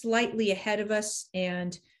just slightly ahead of us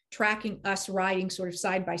and tracking us riding sort of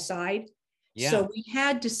side by side. Yeah. So we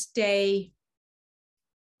had to stay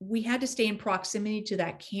in proximity to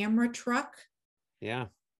that camera truck. Yeah.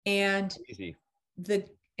 And easy.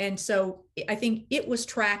 And so I think it was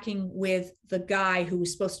tracking with the guy who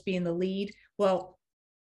was supposed to be in the lead. Well,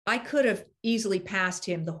 I could have easily passed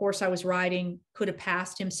him. The horse I was riding could have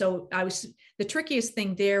passed him. So the trickiest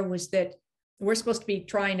thing there was that we're supposed to be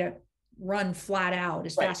trying to run flat out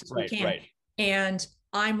as fast as we can. Right. And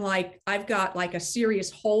I'm like, I've got like a serious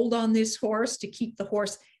hold on this horse to keep the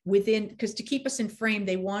horse within, because to keep us in frame,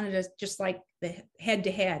 they wanted us just like the head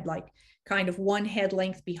to head, like kind of one head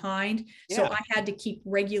length behind. Yeah. So I had to keep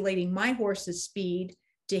regulating my horse's speed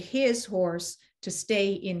to his horse to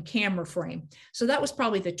stay in camera frame. So that was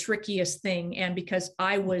probably the trickiest thing. And because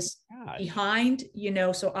I was behind,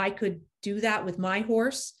 so I could do that with my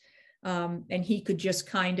horse. And he could just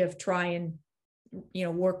kind of try and,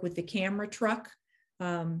 work with the camera truck.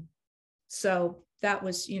 So that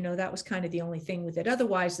was kind of the only thing with it.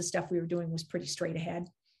 Otherwise, the stuff we were doing was pretty straight ahead.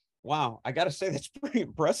 Wow. I got to say, that's pretty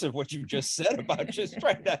impressive what you just said about just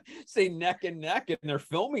trying to stay neck and neck and they're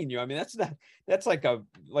filming you. I mean, that's like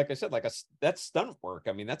that's stunt work.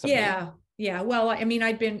 I mean, that's amazing. Yeah. Well, I mean,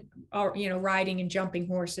 I'd been, riding and jumping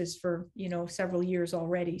horses for, several years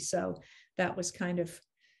already. So that was kind of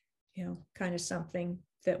something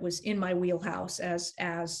that was in my wheelhouse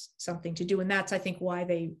as something to do. And that's, I think, why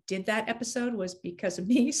they did that episode, was because of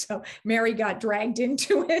me. So Mary got dragged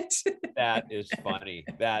into it. That is funny.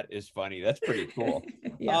 That's pretty cool.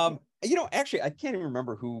 Yeah. Actually, I can't even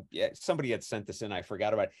remember who, somebody had sent this in. I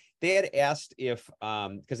forgot about it. They had asked if,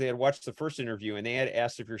 because they had watched the first interview, and they had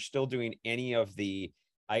asked if you're still doing any of the,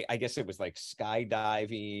 I guess it was like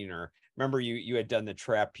skydiving, or remember you had done the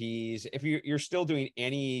trapeze. If you're still doing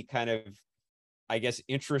any kind of, I guess,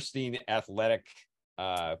 interesting athletic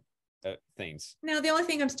things. No, the only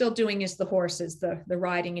thing I'm still doing is the horses, the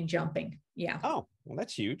riding and jumping. Yeah. Oh, well,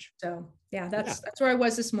 that's huge. So yeah, that's where I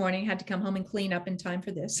was this morning. Had to come home and clean up in time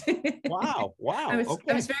for this. Wow. I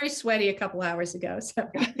was very sweady a couple hours ago. So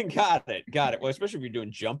got it. Well, especially if you're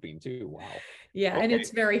doing jumping too. Wow. Yeah, okay. And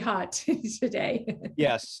it's very hot today.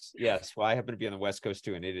 Yes. Well, I happen to be on the West Coast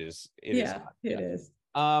too, and it is hot. It is.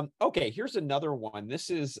 Okay, here's another one. This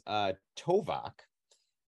is Tovak.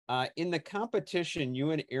 In the competition,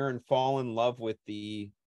 you and Aaron fall in love with the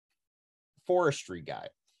forestry guy.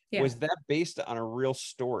 Yeah. Was that based on a real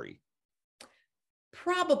story?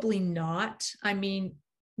 Probably not. I mean,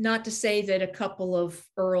 not to say that a couple of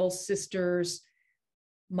Earl's sisters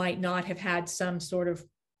might not have had some sort of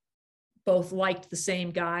both liked the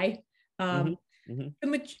same guy. My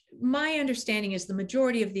understanding is the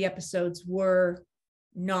majority of the episodes were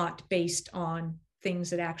not based on things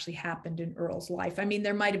that actually happened in Earl's life. I mean,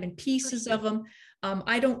 there might have been pieces of them.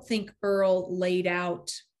 I don't think Earl laid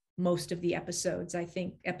out most of the episodes. I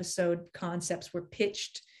think episode concepts were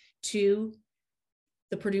pitched to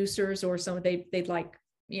the producers, or some they'd like,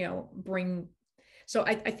 bring. So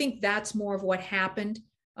I think that's more of what happened.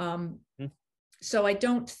 So I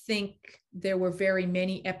don't think there were very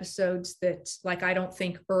many episodes that, like, I don't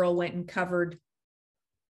think Earl went and covered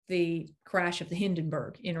the crash of the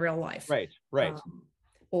Hindenburg in real life. Right.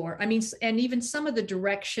 Or, I mean, and even some of the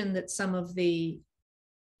direction that some of the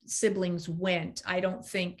siblings went, I don't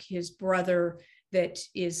think his brother, that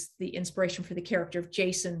is the inspiration for the character of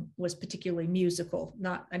Jason, was particularly musical.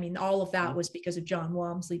 All of that was because of John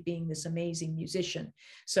Walmsley being this amazing musician.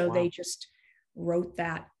 So they just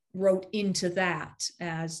wrote into that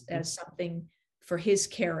as something for his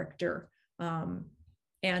character.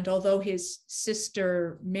 And although his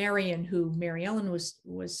sister Marion, who Mary Ellen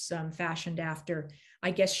was fashioned after,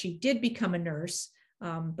 I guess she did become a nurse,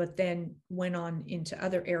 but then went on into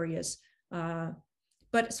other areas.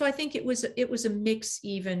 But so I think it was a mix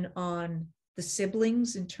even on the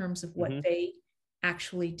siblings in terms of what they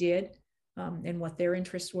actually did, and what their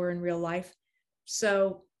interests were in real life.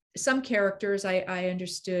 So some characters, I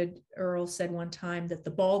understood Earl said one time that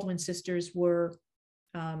the Baldwin sisters were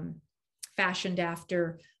fashioned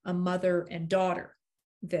after a mother and daughter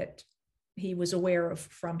that he was aware of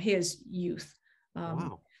from his youth.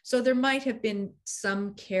 Wow. So there might have been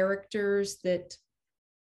some characters that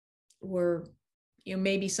were,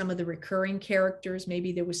 maybe some of the recurring characters,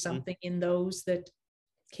 maybe there was something in those that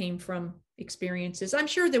came from experiences. I'm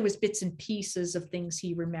sure there was bits and pieces of things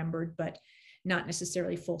he remembered, but not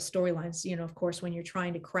necessarily full storylines. Of course, when you're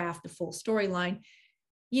trying to craft a full storyline,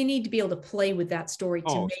 you need to be able to play with that story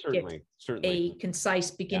to make it a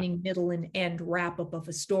concise beginning, middle, and end wrap up of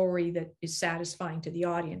a story that is satisfying to the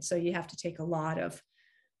audience. So you have to take a lot of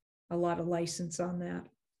license on that.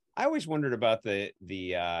 I always wondered about the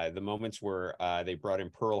moments where they brought in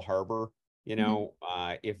Pearl Harbor,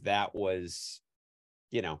 if that was,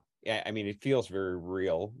 I mean, it feels very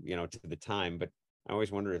real, to the time, but I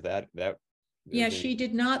always wondered if that. Yeah, she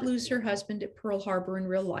did not lose her husband at Pearl Harbor in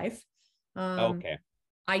real life. Okay.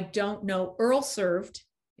 I don't know. Earl served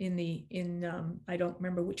in I don't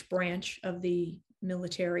remember which branch of the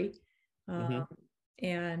military.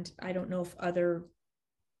 And I don't know if other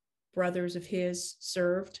brothers of his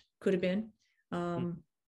served, could have been.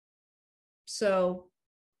 So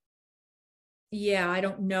yeah, I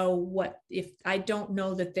don't know I don't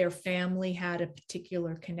know that their family had a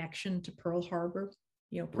particular connection to Pearl Harbor,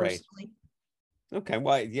 personally. Right. Okay.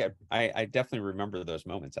 Well, yeah, I definitely remember those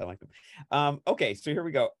moments. I like them. Okay. So here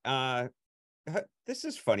we go. This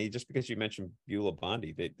is funny just because you mentioned Beulah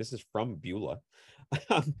Bondi. This is from Beulah.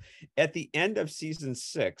 At the end of season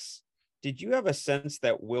 6, did you have a sense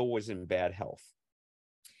that Will was in bad health?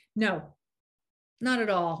 No, not at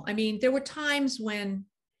all. I mean, there were times when,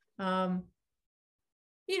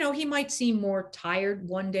 he might seem more tired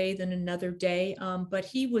one day than another day, but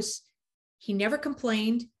he never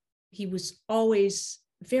complained. He was always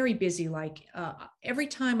very busy. Like every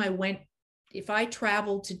time I went, if I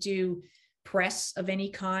traveled to do press of any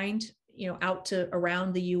kind, out to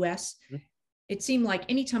around the US, it seemed like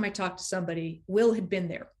anytime I talked to somebody, Will had been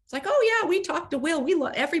there. It's like, oh yeah, we talked to Will. We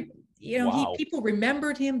love wow. People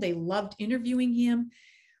remembered him. They loved interviewing him.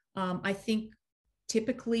 I think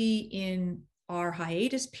typically in our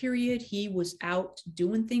hiatus period, he was out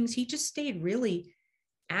doing things. He just stayed really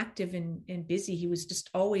active and busy. He was just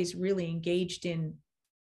always really engaged in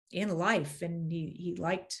life, and he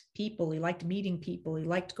liked people. He liked meeting people. He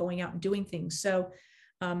liked going out and doing things. So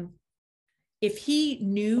if he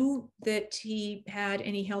knew that he had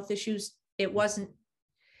any health issues, it wasn't,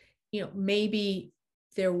 maybe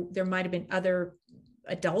there might have been other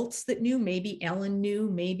adults that knew. Maybe Ellen knew,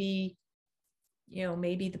 maybe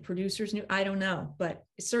the producers knew. I don't know, but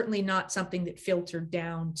it's certainly not something that filtered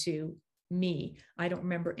down to me. I don't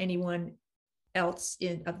remember anyone else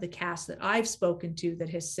of the cast that I've spoken to that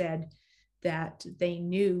has said that they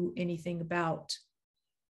knew anything about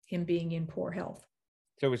him being in poor health.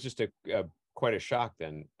 So it was just quite a shock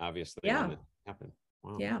then, obviously. Yeah. When it happened.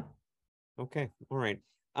 Wow. Yeah. Okay. All right.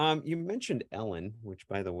 You mentioned Ellen, which,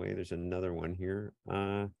 by the way, there's another one here.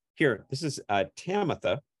 This is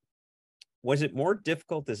Tamitha. Was it more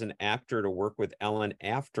difficult as an actor to work with Ellen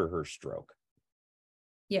after her stroke?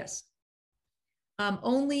 Yes.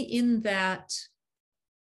 Only in that,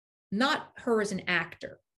 not her as an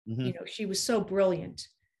actor. She was so brilliant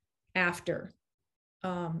after,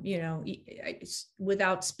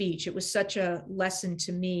 without speech. It was such a lesson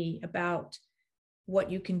to me about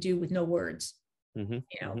what you can do with no words,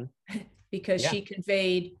 because she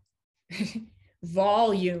conveyed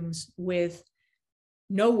volumes with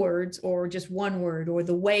no words, or just one word, or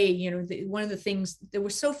the way, one of the things, there were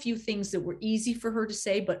so few things that were easy for her to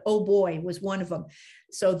say, but oh boy was one of them.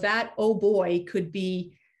 So that oh boy could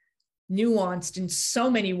be nuanced in so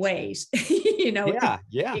many ways.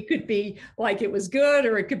 It could be like it was good,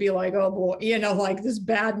 or it could be like, oh boy, like this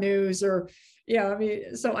bad news, or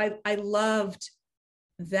so I loved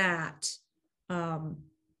that.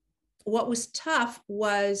 What was tough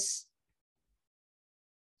was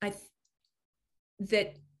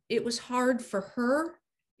that it was hard for her.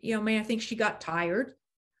 I think she got tired.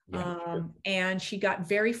 And she got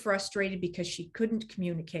very frustrated because she couldn't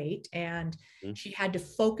communicate, and she had to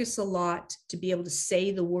focus a lot to be able to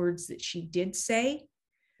say the words that she did say.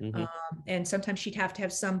 And sometimes she'd have to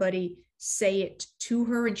have somebody say it to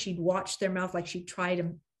her, and she'd watch their mouth, like she'd try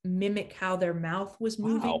to mimic how their mouth was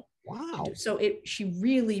moving. Wow. So she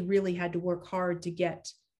really, really had to work hard to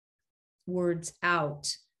get words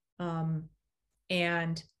out.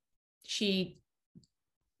 And she'd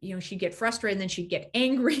get frustrated, and then she'd get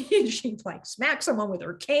angry, and she'd like smack someone with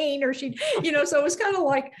her cane, or she'd, so it was kind of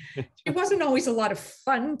like, it wasn't always a lot of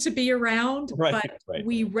fun to be around, but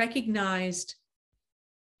we recognized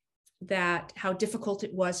that how difficult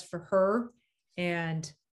it was for her.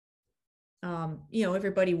 And,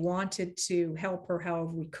 everybody wanted to help her however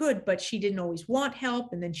we could, but she didn't always want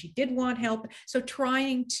help. And then she did want help. So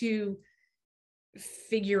trying to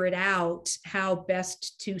figure it out, how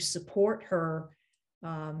best to support her,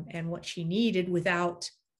 and what she needed without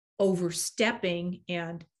overstepping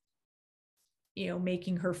and,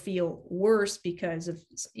 making her feel worse because of,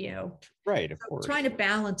 right. Of course. Trying to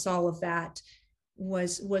balance all of that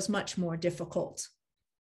was much more difficult.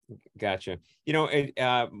 Gotcha.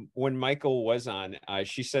 When Michael was on,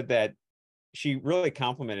 she said that she really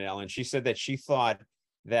complimented Ellen. She said that she thought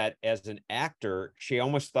that as an actor, she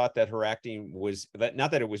almost thought that her acting was that,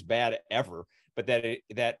 not that it was bad ever, but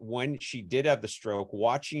that when she did have the stroke,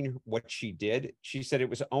 watching what she did, she said it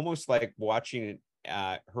was almost like watching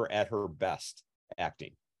her at her best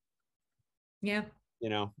acting. Yeah.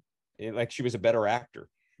 Like she was a better actor.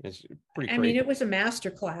 It's pretty crazy. I mean, it was a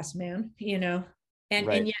masterclass, man,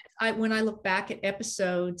 and yet when I look back at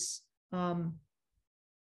episodes,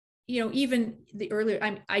 even the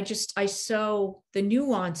earlier, I saw the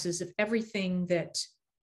nuances of everything that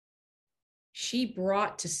she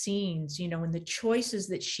brought to scenes, and the choices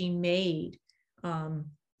that she made,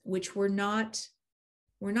 which were not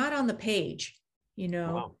on the page,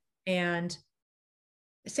 Wow. And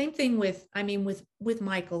same thing with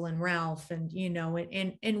Michael and Ralph and,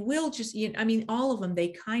 and Will, just, all of them,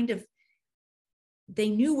 they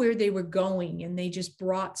knew where they were going, and they just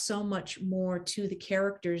brought so much more to the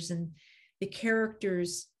characters, and the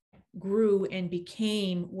characters grew and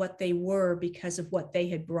became what they were because of what they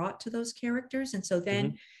had brought to those characters. And so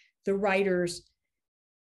then the writers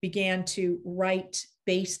began to write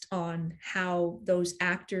based on how those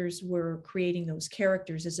actors were creating those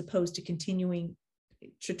characters, as opposed to continuing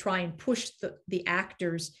to try and push the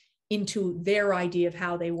actors into their idea of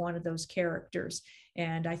how they wanted those characters.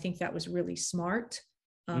 And I think that was really smart.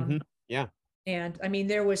 Yeah. And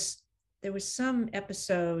there was some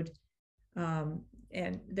episode,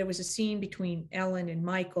 and there was a scene between Ellen and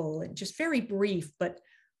Michael, and just very brief, but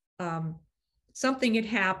something had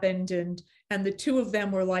happened, and the two of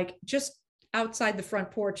them were like just outside the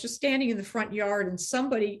front porch, just standing in the front yard, and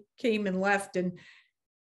somebody came and left, and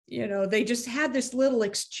they just had this little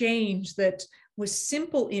exchange that was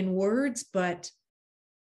simple in words, but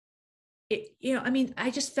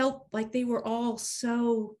I just felt like they were all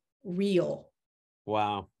so real.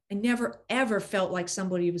 Wow. I never ever felt like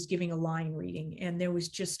somebody was giving a line reading, and there was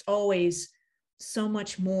just always so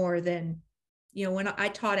much more than, when I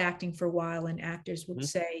taught acting for a while, and actors would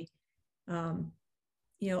say, oh,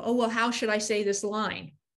 well, how should I say this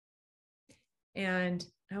line? And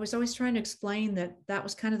I was always trying to explain that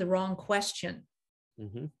was kind of the wrong question.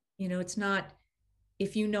 It's not,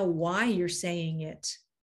 if you know why you're saying it,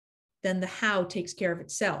 then the how takes care of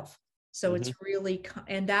itself. So it's really,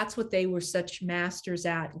 and that's what they were such masters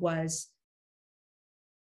at, was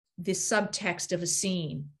the subtext of a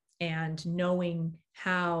scene and knowing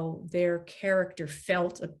how their character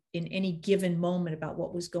felt in any given moment about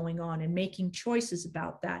what was going on, and making choices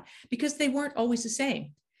about that, because they weren't always the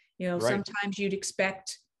same. Sometimes you'd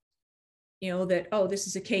expect, that, oh, this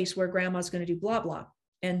is a case where grandma's going to do blah, blah.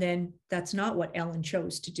 And then that's not what Ellen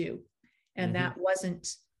chose to do. And that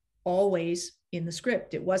wasn't always in the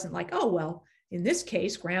script. It wasn't like, oh, well, in this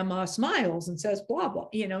case, grandma smiles and says blah, blah.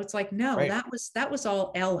 It's like, no, that was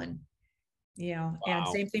all Ellen. Wow. And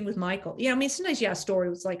same thing with Michael. Sometimes, a story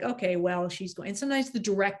was like, okay, well, she's going, and sometimes the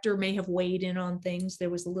director may have weighed in on things.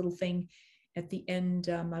 There was a little thing at the end.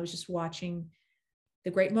 I was just watching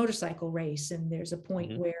The Great Motorcycle Race, and there's a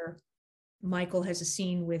point where Michael has a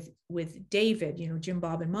scene with David, Jim,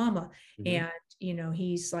 Bob, and Mama. And,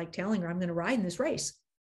 he's like telling her, I'm going to ride in this race.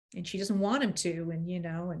 And she doesn't want him to,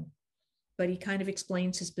 but he kind of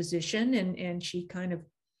explains his position, and she kind of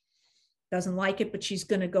doesn't like it, but she's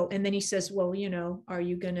going to go. And then he says, well, are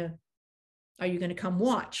you going to come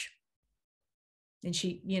watch? And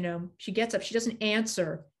she, she gets up, she doesn't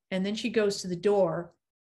answer. And then she goes to the door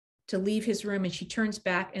to leave his room, and she turns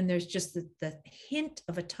back and there's just the hint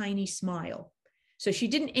of a tiny smile. So she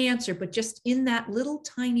didn't answer, but just in that little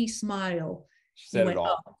tiny smile, she said went, it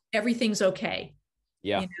all. "Oh, everything's okay."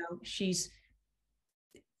 Yeah. You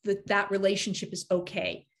know, that relationship is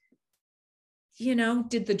okay. You know,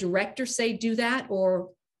 did the director say do that,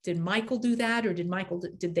 or did Michael do that, or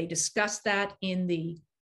did they discuss that in the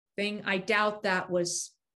thing? I doubt that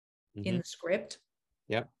was in the script.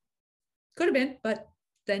 Yep. Could have been, but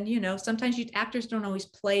then, you know, sometimes actors don't always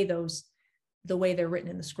play those the way they're written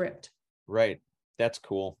in the script. Right. That's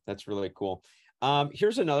cool. That's really cool.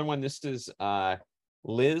 Here's another one. This is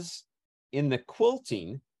Liz. In the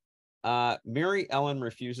quilting, Mary Ellen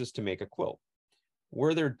refuses to make a quilt.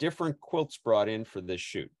 Were there different quilts brought in for this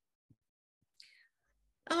shoot?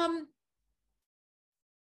 I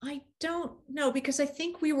don't know, because I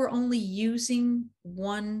think we were only using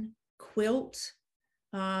one quilt.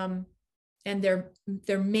 And they're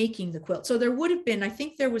making the quilt. So there would have been, I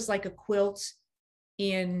think there was like a quilt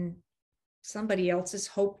in somebody else's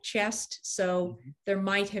hope chest. So there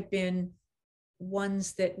might have been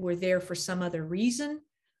ones that were there for some other reason.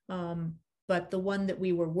 But the one that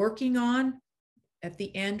we were working on at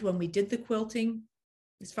the end when we did the quilting,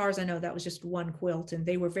 as far as I know, that was just one quilt. And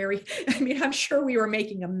they were very, I mean, I'm sure we were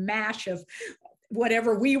making a mash of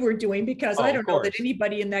whatever we were doing, because I don't know that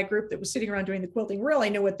anybody in that group that was sitting around doing the quilting really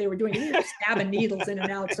knew what they were doing. We were stabbing needles in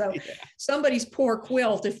and out. So somebody's poor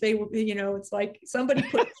quilt, if they were, you know, it's like somebody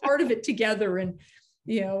put part of it together and,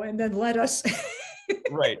 you know, and then let us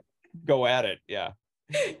right, go at it. Yeah.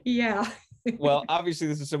 Yeah. Well, obviously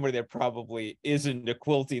this is somebody that probably isn't a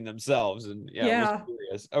quilting themselves, and was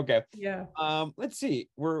curious. Okay. Yeah. Let's see.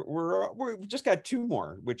 We've just got two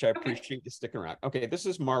more, which I appreciate you sticking around. Okay, this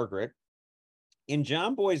is Margaret. In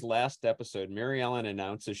John Boy's last episode, Mary Ellen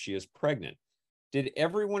announces she is pregnant. Did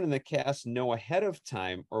everyone in the cast know ahead of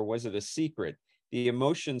time, or was it a secret? The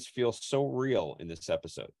emotions feel so real in this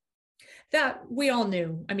episode. That we all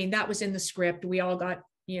knew. I mean, that was in the script. We all got,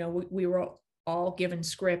 you know, we were all given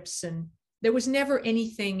scripts, and there was never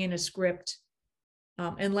anything in a script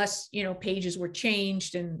unless, you know, pages were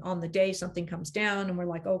changed and on the day something comes down and we're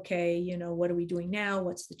like, okay, you know, what are we doing now?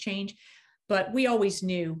 What's the change? But we always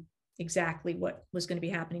knew exactly what was going to be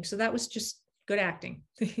happening. So that was just good acting.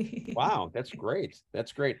 Wow, that's great.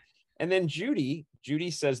 That's great. And then Judy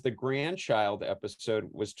says the grandchild episode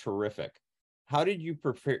was terrific. How did you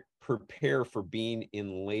prepare for being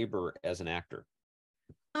in labor as an actor?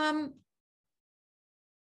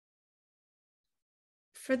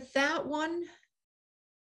 For that one,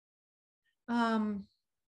 I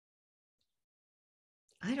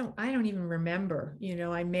don't even remember. You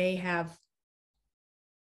know, I may have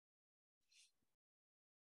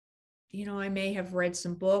read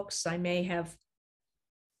some books. I may have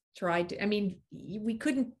tried to, I mean,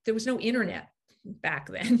 there was no internet back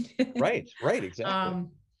then. Right, exactly.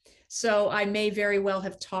 So I may very well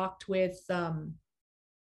have talked with,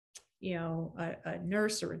 you know, a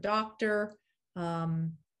nurse or a doctor,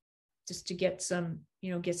 just to get some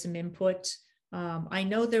input. I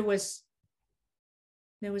know there was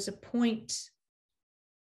a point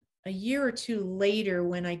a year or two later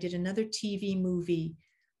when I did another TV movie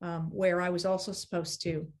where I was also supposed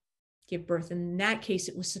to give birth. And in that case,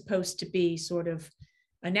 it was supposed to be sort of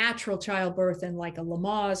a natural childbirth and like a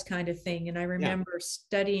Lamaze kind of thing. And I remember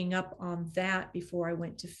studying up on that before I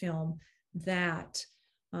went to film that.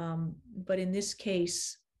 But in this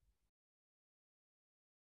case,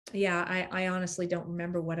 I honestly don't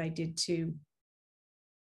remember what I did to,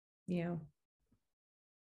 you know,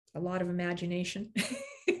 a lot of imagination.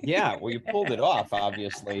 Yeah, well, you pulled it off,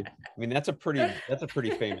 obviously. I mean, that's a pretty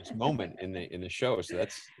famous moment in the show. So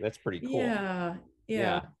that's pretty cool.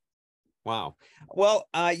 Yeah. Wow. Well,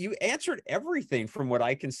 you answered everything from what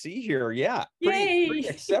I can see here. Yeah, pretty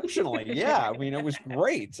exceptionally. Yeah, I mean, it was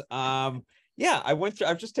great. Yeah,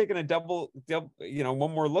 I've just taken a double, you know,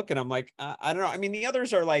 one more look, and I'm like, I don't know. I mean, the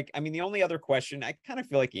others are like, I mean, the only other question, I kind of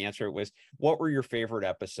feel like the answer was, what were your favorite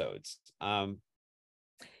episodes?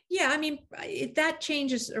 Yeah, I mean, that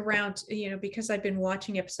changes around, you know, because I've been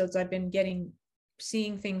watching episodes, I've been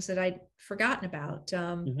seeing things that I'd forgotten about.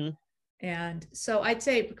 And so I'd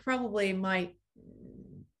say probably my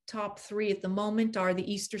top three at the moment are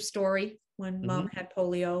the Easter story when Mom had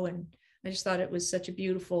polio. And I just thought it was such a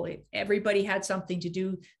beautiful, everybody had something to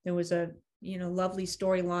do. There was a, you know, lovely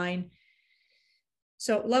storyline.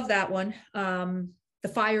 So love that one. The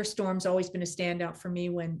firestorm's always been a standout for me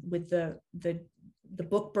with the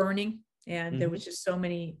book burning. And there was just so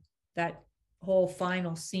many, that whole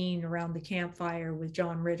final scene around the campfire with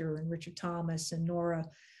John Ritter and Richard Thomas and Nora.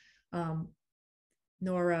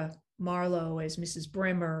 Nora Marlowe as Mrs.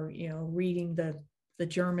 Brimmer, you know, reading the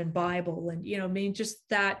German Bible, and you know, I mean, just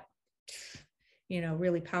that, you know,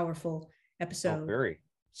 really powerful episode. Oh, very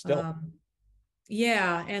still.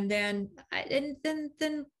 Yeah, and then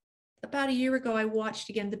about a year ago, I watched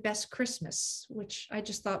again The Best Christmas, which I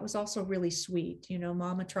just thought was also really sweet. You know,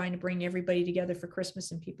 Mama trying to bring everybody together for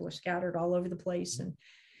Christmas, and people are scattered all over the place, and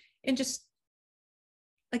just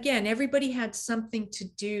again, everybody had something to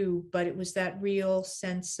do, but it was that real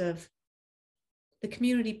sense of the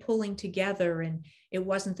community pulling together. And it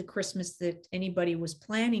wasn't the Christmas that anybody was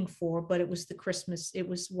planning for, but it was the Christmas, it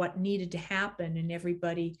was what needed to happen. And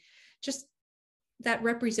everybody, just that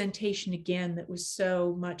representation again, that was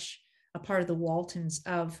so much a part of the Waltons,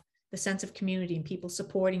 of the sense of community and people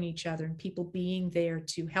supporting each other and people being there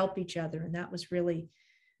to help each other. And that was really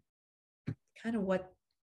kind of what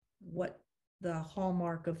the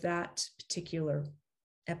hallmark of that particular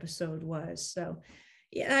episode was. So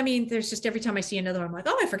yeah, I mean, there's just every time I see another one, I'm like,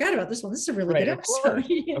 oh, I forgot about this one. This is a really good episode.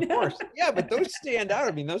 Of course. Yeah, but those stand out.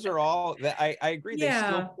 I mean, those are all that I agree. They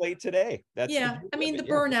still play today. That's I mean,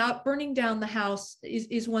 the burning down the house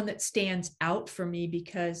is one that stands out for me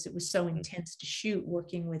because it was so intense to shoot,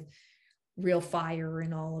 working with real fire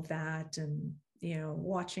and all of that. And, you know,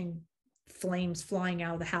 watching flames flying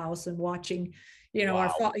out of the house and watching, you know,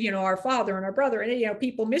 our father and our brother and, you know,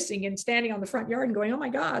 people missing and standing on the front yard and going, oh my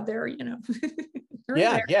God, they're, you know.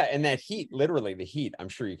 Yeah. And that heat, literally the heat, I'm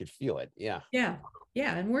sure you could feel it. Yeah.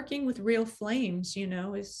 And working with real flames, you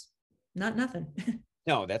know, is not nothing.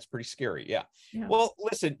 No, that's pretty scary. Yeah. Well,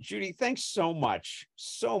 listen, Judy, thanks so much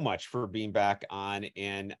for being back on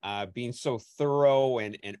and being so thorough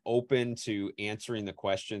and open to answering the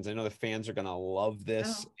questions. I know the fans are going to love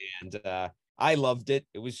this. And I loved it.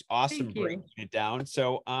 It was awesome breaking it down.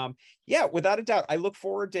 So, without a doubt, I look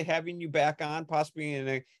forward to having you back on, possibly in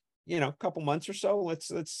a couple months or so.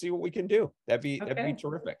 Let's see what we can do. That'd be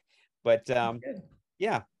terrific. But have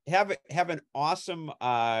an awesome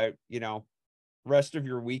rest of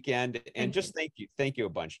your weekend, and thank you a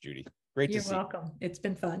bunch, Judy. Great to see you. You're welcome. It's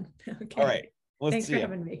been fun. All right. Thanks for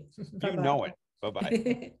having me. You know it.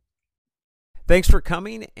 Bye-bye. Thanks for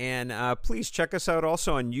coming, and please check us out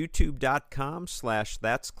also on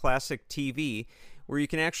youtube.com/thatsclassictv, where you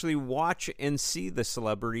can actually watch and see the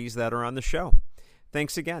celebrities that are on the show.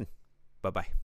 Thanks again. Bye-bye.